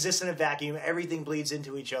nothing exists in a vacuum. Everything bleeds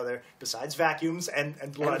into each other, besides vacuums and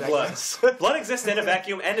blood. Blood exists in a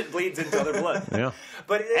vacuum, and it bleeds into other blood. Yeah.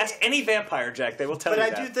 But ask any vampire, Jack. They will tell you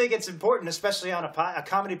that. But I do think it's important, especially on a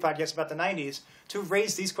comedy podcast about the 90s, to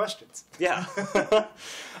raise these questions. Yeah.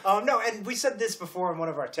 No, and we said this before in one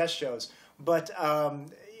of our test shows, but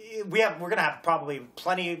we're going to have probably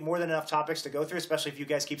plenty more than enough topics to go through, especially if you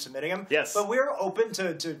guys keep submitting them. Yes. But we're open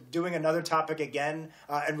to doing another topic again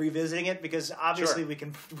and revisiting it, because obviously we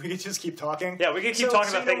can just keep talking. Yeah, we can keep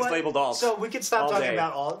talking about things labeled alls. So we can stop talking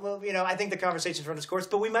about all. Well, I think the conversation's run its course,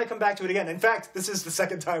 but we might come back to it again. In fact, this is the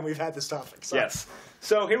second time we've had this topic. So. Yes.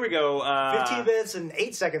 So here we go. 15 minutes and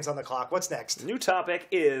 8 seconds on the clock. What's next? New topic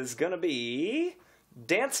is going to be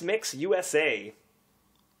Dance Mix USA.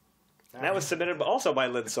 And that was submitted also by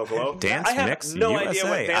Lynn Sokolow. Dance Mix USA. I have no USA. idea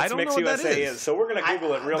what Dance Mix USA is, so we're going to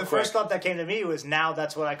Google it real quick. The first thought that came to me was, now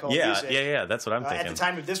that's what I call music. Yeah, that's what I'm thinking. At the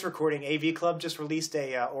time of this recording, AV Club just released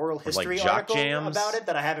a oral history article jams. about it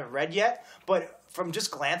that I haven't read yet, but from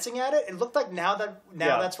just glancing at it, it looked like now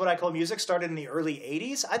that's what I call music started in the early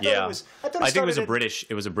 80s. I think it was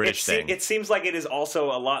a British thing. It seems like it is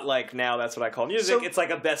also a lot like now that's what I call music. So, it's like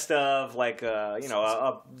a best of, like a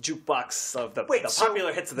jukebox of the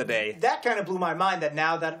popular hits of the day. That kind of blew my mind that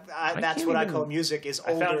now that's what I call music is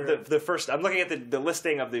older. I found the first. I'm looking at the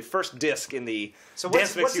listing of the first disc in the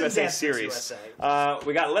Dance Mix USA series.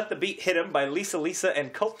 We got "Let the Beat Hit 'Em" by Lisa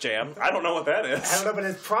and Cult Jam. I don't know what that is. I don't know, but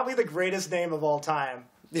it's probably the greatest name of all time.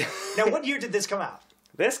 Now, what year did this come out?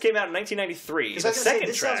 This came out in 1993. The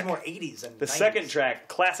second track sounds more 80s than 90s. The second track,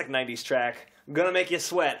 classic 90s track, "Gonna Make You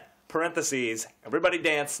Sweat." Parentheses, "Everybody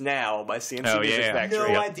Dance Now" by CNC Music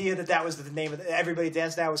Factory. No idea that was the name of it. Everybody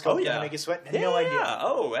Dance Now was called Gonna Make You Sweat. No idea.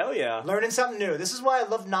 Oh, hell yeah. Learning something new. This is why I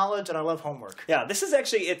love knowledge and I love homework. Yeah, this is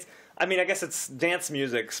actually, I guess it's dance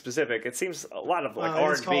music specific. It seems a lot of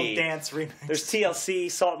R&B. It's called Dance Remix. There's TLC,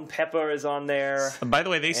 Salt and Pepper is on there. By the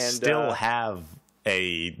way, they still have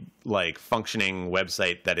a functioning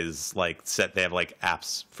website that is set. They have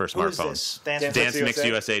apps for smartphones.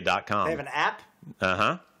 DanceMixUSA.com. They have an app?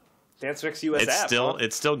 Uh-huh. Dance Mix US app.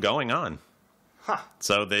 It's still going on. Huh.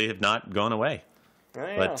 So they have not gone away. Oh,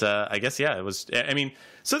 yeah. But I guess it was.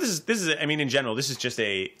 So this is. In general, this is just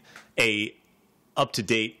a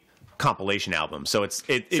up-to-date compilation album. So it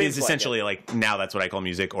is essentially now that's what I call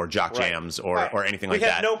music, or jock jams, or anything like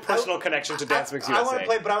that. We have no personal connection to Dance Mix USA. I want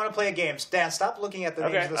to play a game. Dan, stop looking at the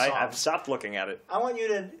names of the songs. I've stopped looking at it. I want you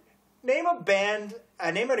to name a band,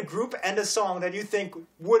 name a group and a song that you think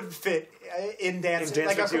would fit in Dance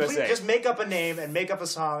Mix USA. Just make up a name and make up a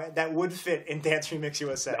song that would fit in Dance Remix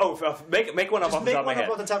USA. Oh, make one up off the top of my head. Just make one up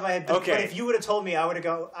off the top of my head. Okay. But if you would have told me, I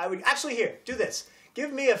would actually, here, do this.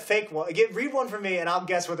 Give me a fake one. Read one for me, and I'll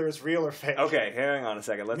guess whether it's real or fake. Okay, hang on a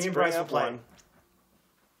second. Let's bring up one.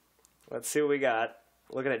 Let's see what we got.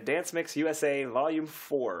 Looking at Dance Mix USA Volume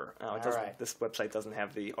 4. Oh, it doesn't. Right. This website doesn't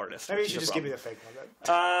have the artist. Maybe you should just give me the fake one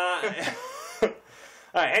then.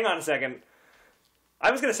 All right, hang on a second. I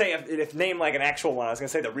was going to say, if named like an actual one, I was going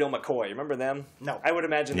to say the Real McCoy. Remember them? No. I would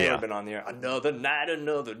imagine they would have been on there. Another night,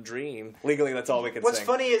 another dream. Legally, that's all we could sing. What's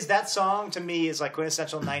funny is that song, to me, is like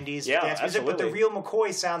quintessential 90s dance music, but the Real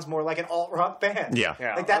McCoy sounds more like an alt-rock band. Yeah.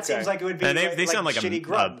 Like, that seems like it would be and they sound like shitty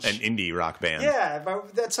grunge. an indie rock band. Yeah,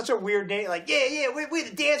 but that's such a weird name. Like, we're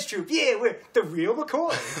the dance troupe. Yeah, we're the Real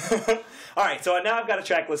McCoy. All right, so now I've got a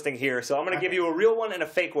track listing here. So I'm going to give you a real one and a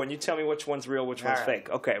fake one. You tell me which one's real, which one's fake.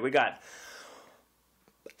 Okay, we got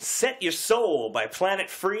Set Your Soul by Planet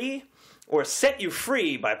Free or Set You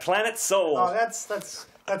Free by Planet Soul. Oh, that's not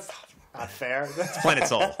fair. Planet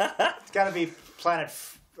Soul. It's got to be Planet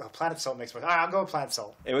Soul makes more. All right, I'll go with Planet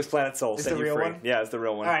Soul. It was Planet Soul. Is Set the You real Free. one? Yeah, it's the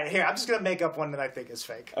real one. All right, here, I'm just going to make up one that I think is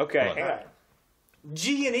fake. Okay. All right.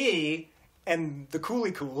 G&E and the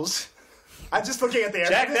Coolie Cools. I'm just looking at the air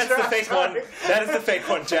Jack, that's conditioner. the fake one. That is the fake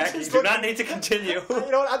one, Jack. You do not need to continue.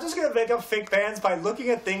 You know what? I'm just going to make up fake bands by looking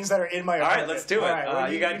at things that are in my All apartment. right, let's do it.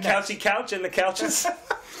 Right, you got Couchy Couch and the Couches.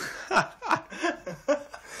 I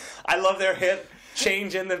love their hit,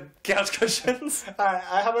 Change in the Couch Cushions. All right,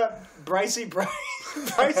 how about Bricey Bryce?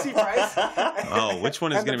 Oh, which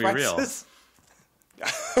one is going to be real? With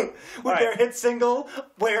their hit single,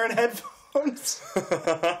 Wearing Headphones.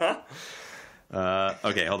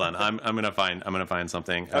 Okay, hold on. I'm gonna find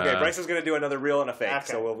something. Okay, Bryce is gonna do another real and a fake, Okay.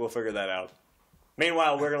 so we'll figure that out.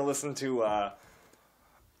 Meanwhile, we're gonna listen to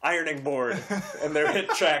Ironing Board and their hit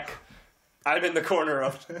track. I'm in the corner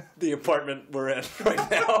of the apartment we're in right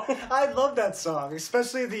now. I love that song,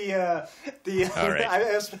 especially the All right. I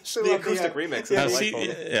especially The love acoustic remix.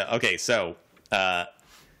 Yeah, Okay, so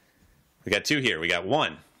we got two here. We got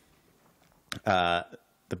one.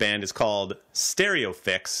 The band is called Stereo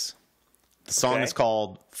Fix. The song Okay. is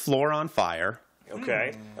called Floor on Fire.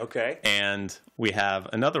 Okay. Okay. And we have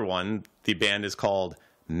another one. The band is called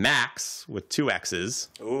Max with two X's.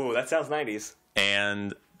 Ooh, that sounds 90s.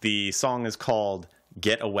 And the song is called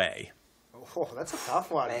Get Away. Oh, that's a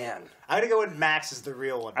tough one. Man. I'm gonna go with Max as the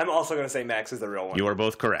real one. I'm also gonna say Max is the real one. You are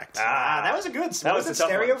both correct. That was a good. That was it a tough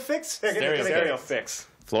Stereo one. Fix? Stereo Fix.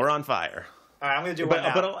 Floor on Fire. All right, I'm gonna do one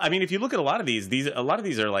now. But I mean, if you look at a lot of these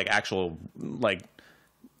are like actual like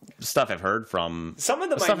stuff I've heard from. Some of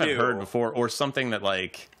them stuff I knew. I've heard before, or something that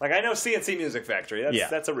like Like, I know CNC Music Factory.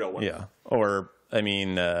 That's a real one. yeah, or I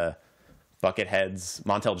mean, Bucketheads,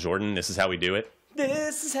 Montel Jordan. This is how we do it.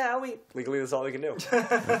 This is how we... Legally, that's all we can do.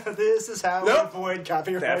 This is how we avoid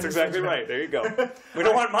copyright. That's exactly right. There you go. We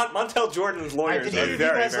don't want Montel Jordan's lawyers. Did you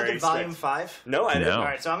Very, guys look very at Volume strict. 5? No, I didn't. No. All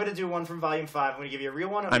right, so I'm going to do one from Volume 5. I'm going to give you a real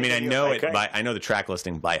one. I mean, I know it. Okay. I know the track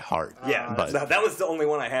listing by heart. Yeah, but that was the only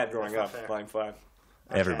one I had growing up. fair. Volume 5.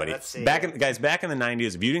 everybody let's see. back in the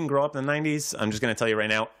 90s. If you didn't grow up in the 90s, I'm just going to tell you right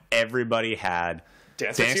now, everybody had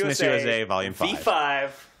Dance Miss USA Volume 5. V5.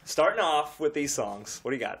 Starting off with these songs.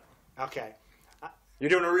 What do you got? Okay. You're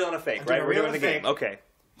doing a real and a fake, I'm right? doing a We're real doing the and a game. fake.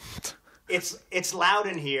 Okay. It's Loud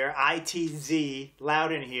in Here, ITZ,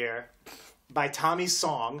 Loud in Here, by Tommy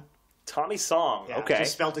Song. Tommy Song. Yeah, Okay.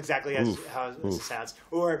 just spelled exactly as how it sounds.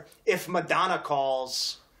 Or If Madonna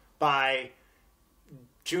Calls by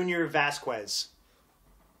Junior Vasquez.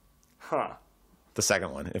 Huh. The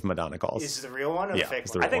second one, If Madonna Calls. Is it the real one or Yeah, the fake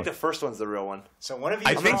it's the one? I think the first one's the real one. So one of you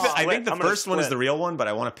I think wrong. I think the I'm gonna first one is split. the real one, but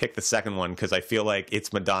I want to pick the second one because I feel like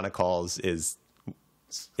It's Madonna Calls is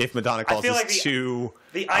If Madonna Calls feel is like too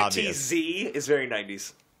The obvious. ITZ is very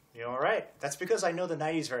 90s. You're all right. That's because I know the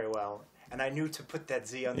 90s very well. And I knew to put that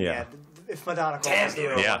Z on the Yeah. end. If Madonna Calls Damn is the you.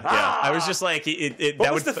 real Yeah, one. yeah. I was just like, it What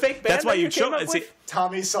that was would. the fake band That's why that you you came chose. up with?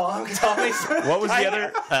 Tommy Song. Tommy Song. What was I- the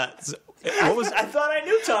other? What was? I thought I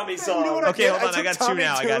knew Tommy Song. You know what Okay, did? hold on, I took got two Tommy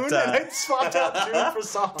now. I Tune got, and I swapped out Tune for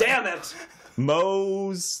Song. Damn it.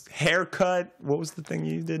 Moe's haircut. What was the thing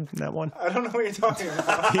you did in that one? I don't know what you're talking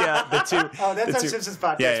about. Yeah, the two. Oh, that's the our two- Simpsons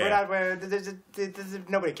podcast. Yeah,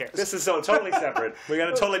 Nobody cares. This is so totally separate. We got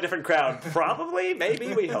a totally different crowd. Probably,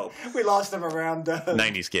 maybe, we hope. We lost them around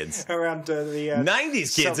 90s kids. around the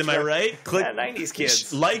 90s kids, am I right? Click. Yeah, 90s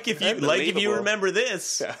kids. Like if you Unbelievable. remember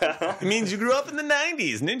this, it means you grew up in the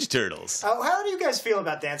 90s. Ninja Turtles. How do you guys feel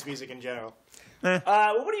about dance music in general?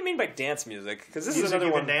 Well, what do you mean by dance music? Because this is Music another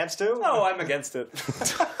you one. can dance to? Oh, I'm against it.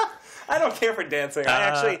 I don't care for dancing. I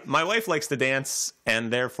actually... My wife likes to dance,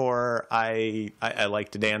 and therefore I like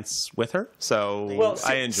to dance with her. So Well,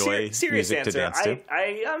 I enjoy serious music answer. to dance to.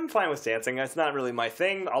 I'm fine with dancing. It's not really my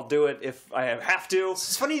thing. I'll do it if I have to.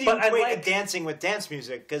 It's funny you But I equate like- dancing with dance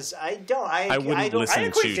music because I don't. I wouldn't don't, listen I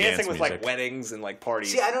equate to dancing dance with music. like weddings and like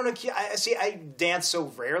parties. See, I don't know. I dance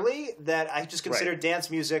so rarely that I just consider Right. dance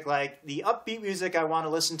music like the upbeat music I want to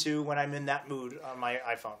listen to when I'm in that mood on my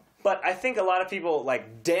iPhone. But I think a lot of people,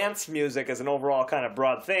 like, dance music as an overall kind of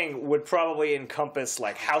broad thing would probably encompass,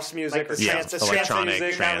 like, house music or trance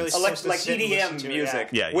music. Trance. Like EDM music,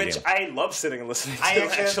 which I love sitting and listening to,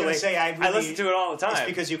 actually. I listen to it all the time. It's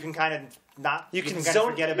because you can kind of not... You can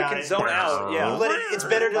forget about it. You can zone out, yeah. It's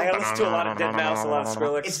better to... I listen to a lot of Dead Mouse, a lot of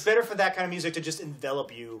Skrillex. It's better for that kind of music to just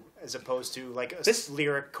envelop you as opposed to, like, a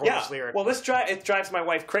chorus lyric. Well, it drives my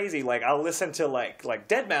wife crazy. Like, I'll listen to, like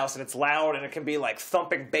Dead Mouse, and it's loud, and it can be, like,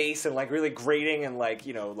 thumping bass and, like, really grating, and, like,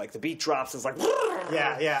 you know, like, the beat drops, it's like...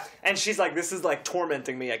 Yeah. And she's like, this is, like,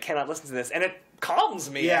 tormenting me. I cannot listen to this. And it calms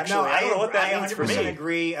me, I don't know what that means for me. I 100%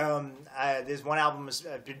 agree. There's one album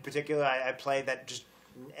in particular I played that just...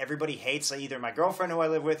 everybody hates, like, either my girlfriend who I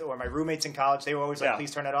live with or my roommates in college. They were always like,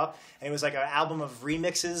 please turn it off. And it was like an album of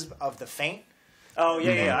remixes of The Faint. Oh,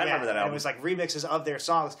 yeah, I remember that album. And it was like remixes of their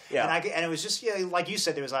songs. Yeah. And it was just, like you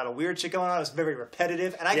said, there was a lot of weird shit going on. It was very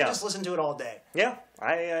repetitive. And I could just listen to it all day. Yeah,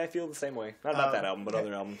 I feel the same way. Not about that album, but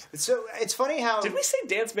other albums. So it's funny how... Did we say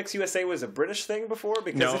Dance Mix USA was a British thing before?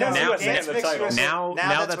 Because no, it has USA in the title.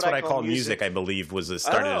 Now that's what I call music, I believe, was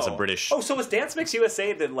started as a British... Oh, so was Dance Mix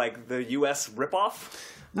USA the US ripoff?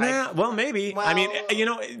 Nah, well, maybe. Well, I mean, you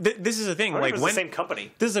know, this is the thing. Like, the same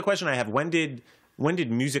company. This is a question I have. When did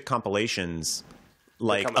music compilations,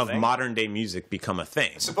 like, of modern day music, become a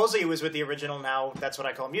thing? Supposedly it was with the original. Now that's what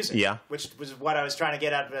I call music. Yeah, which was what I was trying to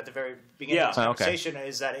get at the very beginning of this conversation.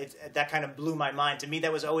 Is that that kind of blew my mind. To me,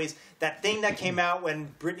 that was always that thing that came out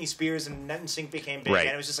when Britney Spears and NSYNC became big, and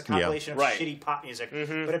it was just a compilation of shitty pop music.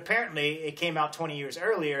 Mm-hmm. But apparently, it came out 20 years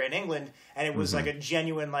earlier in England, and it was like a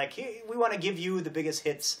genuine, like, hey, we want to give you the biggest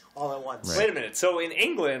hits all at once. Right. Wait a minute. So in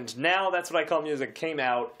England, now that's what I call music came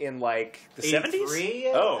out in, like, the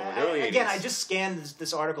 70s? Oh, the early 80s. Again, I just scanned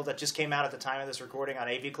this article that just came out at the time of this recording on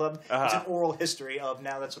AV Club. It's an oral history of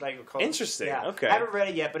now that's what I call it. Interesting. Yeah. Okay. I haven't read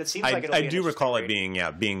it yet, but it seems like it'll be I do recall it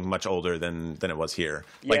being much older than it was here.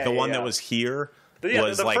 Like, the one that was here...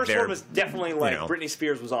 was the like first one was definitely like Britney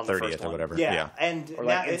Spears was on the 30th first one. or whatever. Yeah. Or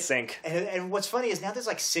like NSYNC. And what's funny is now there's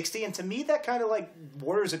like 60, and to me that kind of like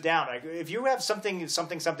waters it down. Like, if you have something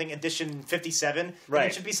edition 57, then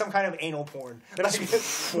it should be some kind of anal porn.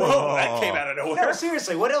 Whoa, that came out of nowhere. No,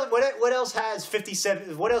 seriously, what else has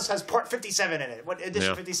 57? What else has part 57 in it? What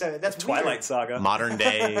edition 57? That's Twilight weird. Saga. Modern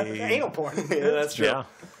day anal porn. Yeah, that's true. Yeah.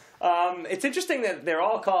 It's interesting that they're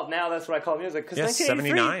all called now. That's what I call music, because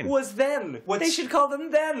 1983 was then. They should call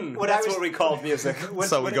them then. That's what we called music.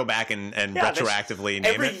 So we go back and retroactively name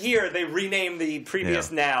every year they rename the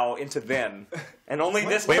previous now into then, and only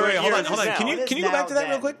this. Wait, hold on. Can you go back to that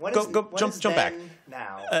real quick? Jump back.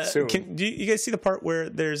 Now, do you guys see the part where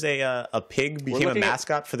there's a pig became a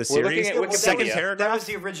mascot for the series? The second paragraph. That was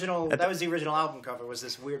the original. That was the original album cover. Was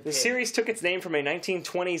this weird? The series took its name from a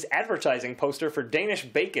 1920s advertising poster for Danish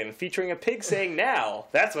bacon, featuring a pig saying "Now,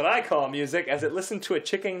 that's what I call music," as it listened to a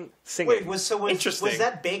chicken singing. Wait, was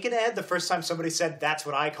that bacon ad the first time somebody said "That's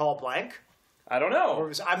what I call blank"? I don't know.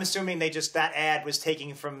 I'm assuming that ad was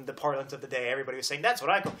taken from the parlance of the day. Everybody was saying, that's what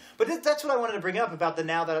I call... But that's what I wanted to bring up about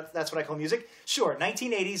that's what I call music. Sure,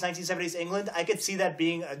 1980s, 1970s England, I could see that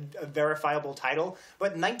being a verifiable title.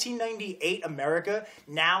 But 1998 America,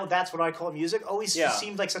 now that's what I call music, always just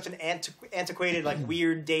seemed like such an antiquated, like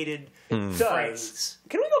weird, dated phrase.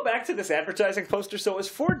 Can we go back to this advertising poster? So it was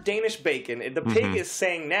for Danish bacon. The pig is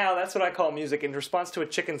saying, now that's what I call music, in response to a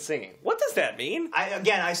chicken singing. What does that mean? I've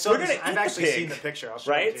actually seen the picture.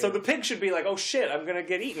 Right? So the pig should be like, oh shit, I'm going to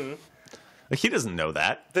get eaten. He doesn't know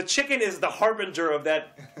that. The chicken is the harbinger of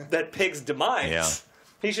that pig's demise. Yeah.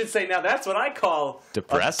 He should say, now that's what I call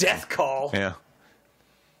depressing. A death call. Yeah.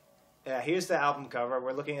 Yeah, here's the album cover.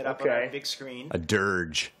 We're looking it up on our big screen. A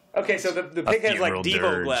dirge. Okay, so the pig has like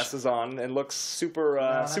Devo glasses on and looks super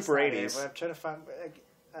 80s. I'm trying to find...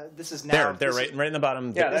 this is now... There, right in the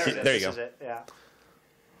bottom. Yeah, there you go. This is it, yeah.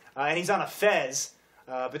 And he's on a fez.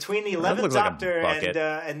 Between the 11th Doctor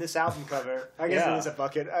and this album cover, I guess it is a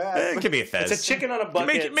bucket. It could be a fez. It's a chicken on a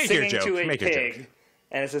bucket singing to a pig,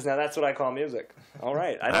 and it says, "Now that's what I call music." All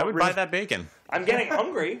right, I would buy that bacon. I'm getting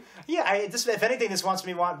hungry. Yeah, if anything, this wants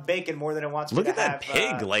me to want bacon more than it wants me to have... Look at that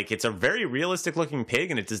pig! Like, it's a very realistic looking pig,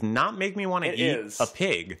 and it does not make me want to eat a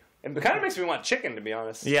pig. It kind of makes me want chicken, to be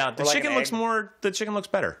honest. Yeah, the chicken looks more. The chicken looks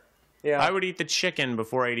better. Yeah, I would eat the chicken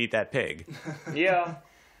before I'd eat that pig. Yeah.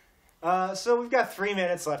 So we've got 3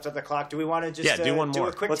 minutes left on the clock. Do we want to just do one more?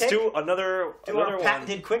 a quick Let's take? do another our one.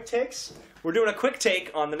 Patented quick takes. We're doing a quick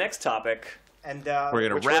take on the next topic. And we're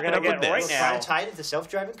going to wrap it up with this. Right now. We're trying to tie it into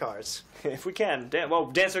self-driving cars. If we can.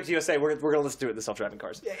 Dance Mix USA, we're going to listen to it, the self-driving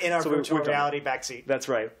cars. In our virtual reality backseat. That's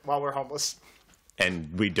right. While we're homeless.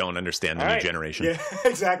 and we don't understand the All new right. generation. Yeah,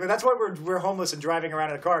 exactly. That's why we're homeless and driving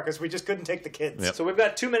around in a car, because we just couldn't take the kids. Yep. So we've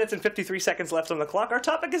got 2 minutes and 53 seconds left on the clock. Our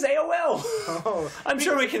topic is AOL. Oh. I'm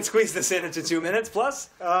sure we can squeeze this in into 2 minutes plus.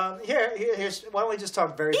 Here's. Why don't we just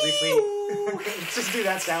talk very briefly? Just do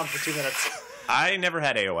that sound for 2 minutes. I never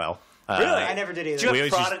had AOL. Really? I never did either. Do you We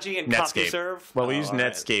have always Prodigy used and Netscape. CompuServe? Well, we used all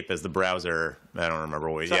right. Netscape as the browser. I don't remember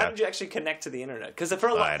what. So how did you actually connect to the internet? Because for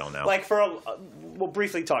a I don't know. Like we'll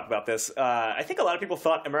briefly talk about this. I think a lot of people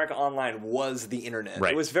thought America Online was the internet.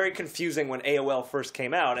 Right. It was very confusing when AOL first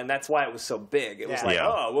came out, and that's why it was so big. It was Yeah. like,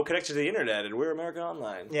 Yeah. oh, we'll connect you to the internet, and we're America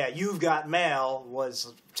Online. Yeah, You've Got Mail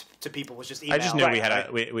was to people was just email. I just knew we Right,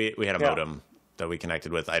 had we had a Yeah. modem that we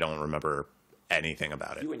connected with. I don't remember anything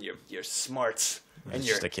about it. You and your smarts and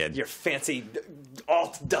just a kid. your fancy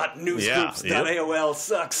alt.newsgroups.aol Yeah,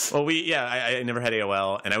 sucks. Well, I never had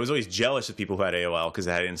AOL, and I was always jealous of people who had AOL because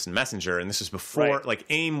they had instant messenger, and this was before, Right. like,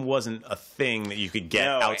 AIM wasn't a thing that you could get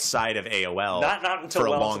No. outside of AOL Not until for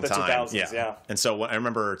a well long into the time. 2000s, yeah. And so I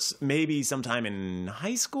remember maybe sometime in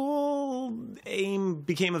high school, AIM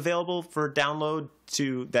became available for download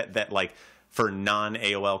to that like for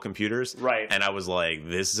non-AOL computers. Right. And I was like,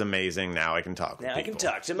 this is amazing. Now I can talk with Now I can people.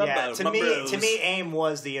 talk to my Yeah, bros. to me, AIM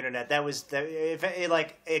was the internet. That was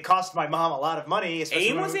it cost my mom a lot of money. Especially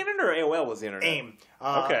AIM when was the internet or AOL was the internet? AIM.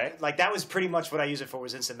 Okay. Like that was pretty much what I used it for,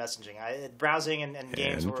 was instant messaging. Browsing and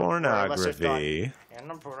games And were lesser thought. pornography.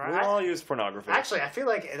 We all use pornography. Actually, I feel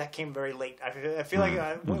like that came very late. I feel like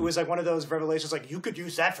Hmm. it was like one of those revelations, like you could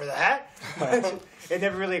use that for that. It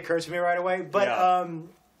never really occurred to me right away. But Yeah.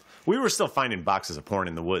 We were still finding boxes of porn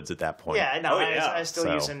in the woods at that point. yeah, no, Oh, yeah. I still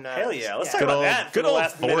So- using. Hell yeah. Let's talk Good about old- that for good the old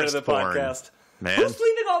last minute of the forest porn, podcast. man. Who's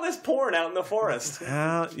leaving all this porn out in the forest? You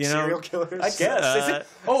know, serial killers. I guess. Is it?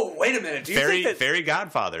 Oh, wait a minute. Do you think that? fairy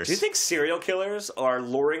godfathers. Do you think serial killers are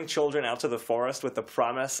luring children out to the forest with the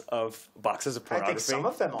promise of boxes of I pornography? think some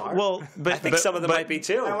of them are. Well, but I think some of them might be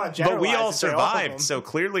too. I don't want to But we generalize all and say all of them. survived, so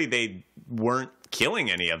clearly they weren't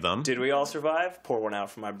killing any of them. Did we all survive? Pour one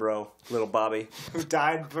out for my bro, little Bobby. Who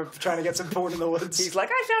died for trying to get some porn in the woods. He's like,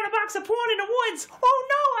 I found a box of porn in the woods. Oh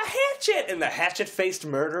no, a hatchet! And the hatchet-faced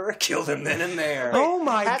murderer killed him then and there. Oh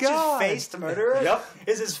my god! Hatchet-faced murderer? Yep.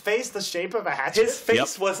 Is his face the shape of a hatchet? His face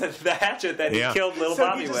Yep. wasn't the hatchet that he Yeah. killed little so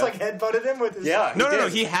Bobby he with. just like headbutted him with his... Yeah. No,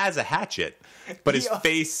 did. he has a hatchet, but his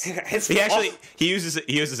face. He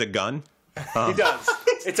uses a gun. He does.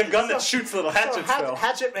 It's a gun that shoots little So hatchets, though.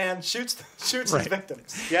 Hatchet Man shoots his Right.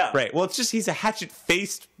 victims. Yeah. Right. Well, it's just he's a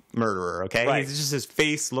hatchet-faced murderer. Okay. Right. It's just his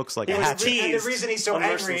face looks like a was hatchet. And the teased reason he's so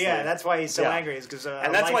angry, unmercilessly. that's why he's so Yeah. angry, is because...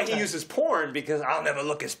 And that's why he uses porn, because I'll never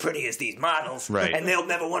look as pretty as these models. Right. And they'll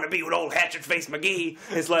never want to be with old hatchet-faced McGee.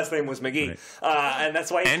 His last name was McGee. And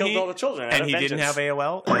that's why he killed all the children. And he didn't have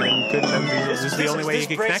AOL. And this is the only way he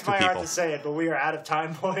could breaks connect my with heart people. to say it, but we are out of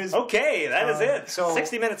time, boys. Okay, that is it. so-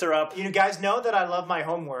 60 minutes are up. You guys know that I love my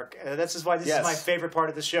homework. This is why this Yes. is my favorite part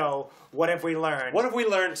of the show. What have we learned? What have we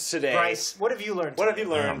learned today? Bryce, what have you learned What have today?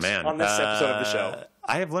 you learned Oh, man. on this episode of the show?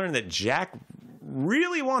 I have learned that Jack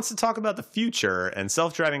really wants to talk about the future and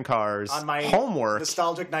self-driving cars. On my homework.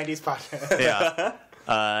 nostalgic 90s podcast. Yeah.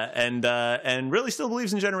 And really still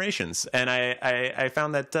believes in generations. And I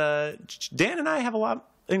found that Dan and I have a lot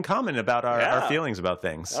in common about our Yeah. feelings about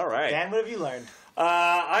things. All right. Dan, what have you learned?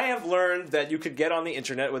 I have learned that you could get on the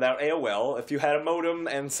internet without AOL if you had a modem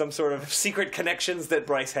and some sort of secret connections that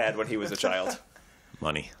Bryce had when he was a child.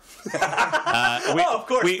 Money. Of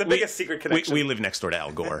course, the biggest secret connection. We live next door to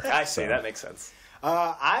Al Gore. I see, that makes sense.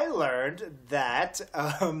 I learned that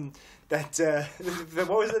what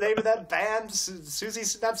was the name of that band? Susie,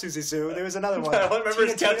 not Susie Sue. There was another one. I remember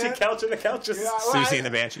his Tina couchy Tina? couch and the couches. Yeah, well, Susie and the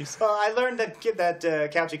Banshees. Well, I learned that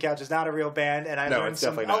Couchy Couch is not a real band, and I No, learned it's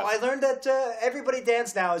definitely not. Oh, I learned that Everybody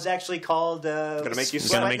Dance Now is actually called. Gonna make you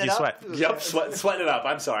It's gonna make you sweat. Yep, sweat it up.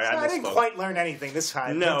 I'm sorry, I I didn't misspoke. quite learn anything this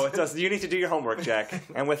time. No, it doesn't. You need to do your homework, Jack.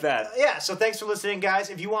 And with that, Yeah, so thanks for listening, guys.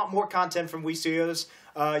 If you want more content from We Studios,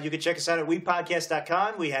 you can check us out at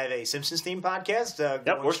WePodcast.com. We have a Simpsons themed podcast.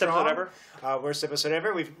 Going worst strong. episode ever. Worst episode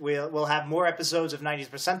ever. We'll have more episodes of 90s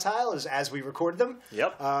Percentile as we record them.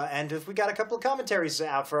 Yep. And if we got a couple of commentaries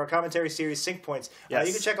out for our commentary series, Sync Points, Yes.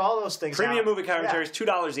 you can check all those things premium out. movie commentaries,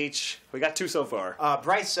 $2 each. We got 2 so far.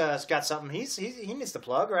 Bryce has got something he needs to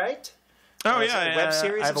plug, right? Oh is it yeah, a web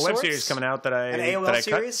series I have a of web sorts? series coming out that An AOL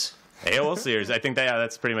series? AOL series. I think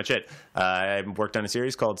that's pretty much it. I worked on a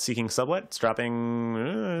series called Seeking Sublet. It's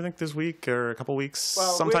dropping, I think, this week or a couple weeks,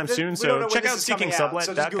 Well, sometime we soon. don't know So when check this out is coming out,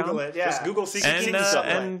 so just Google seekingsublet.com. it. Yeah. Just Google Seeking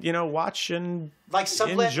Sublet. And watch and Like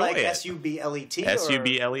Sublet, enjoy like it. S-U-B-L-E-T?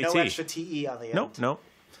 S-U-B-L-E-T. No extra T-E on the end? Nope.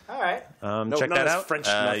 All right. Check none that of out. French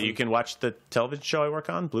nothing. You can watch the television show I work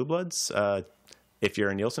on, Blue Bloods. If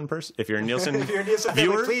you're a Nielsen person, if you're a Nielsen, If you're a Nielsen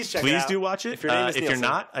viewer, please check it out. do watch it. If your name is if you're Nielsen.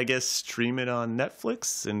 not, I guess stream it on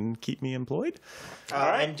Netflix and keep me employed.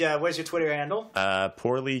 And where's your Twitter handle?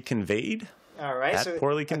 Poorly conveyed. All right. At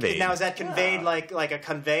poorly conveyed. Now, is that conveyed like a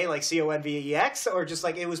convey, like CONVEX, or just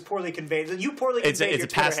like it was poorly conveyed? You poorly conveyed It's your a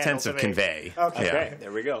past Twitter tense of handle to me. convey. Okay. Okay,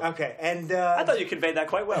 there we go. Okay, and I thought you conveyed that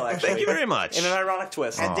quite well, actually. Thank you very much. In an ironic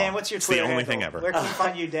twist. and Dan, what's your It's the Twitter only handle? thing ever. Where can we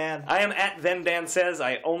find you, Dan? I am at Then Dan Says.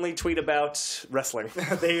 I only tweet about wrestling.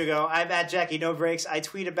 There you go. I'm at Jackie No Breaks. I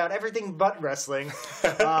tweet about everything but wrestling.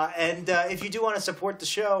 And if you do want to support the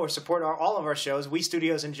show or support all of our shows, We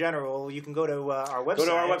Studios in general, you can go to our website. Go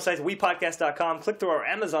to our website, wepodcast.com, click through our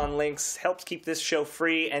Amazon links, helps keep this show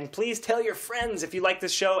free, and please tell your friends if you like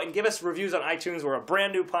this show, and give us reviews on iTunes. We're a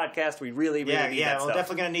brand new podcast. We really need that we're stuff.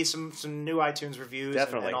 definitely going to need some new iTunes reviews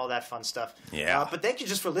and all that fun stuff. Yeah. But thank you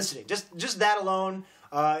just for listening. Just that alone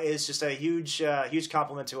is just a huge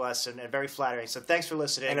compliment to us and very flattering. So thanks for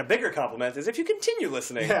listening. And a bigger compliment is if you continue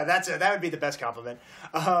listening. Yeah, that would be the best compliment.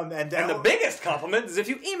 And the biggest compliment is if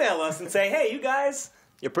you email us and say, hey, you guys,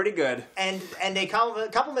 you're pretty good. And a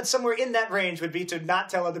compliment somewhere in that range would be to not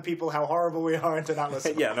tell other people how horrible we are and to not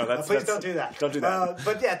listen. Yeah, no, please don't do that. Don't do that.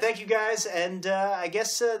 But yeah, thank you guys, and I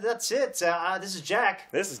guess that's it. This is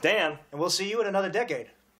Jack, This is Dan. and we'll see you in another decade.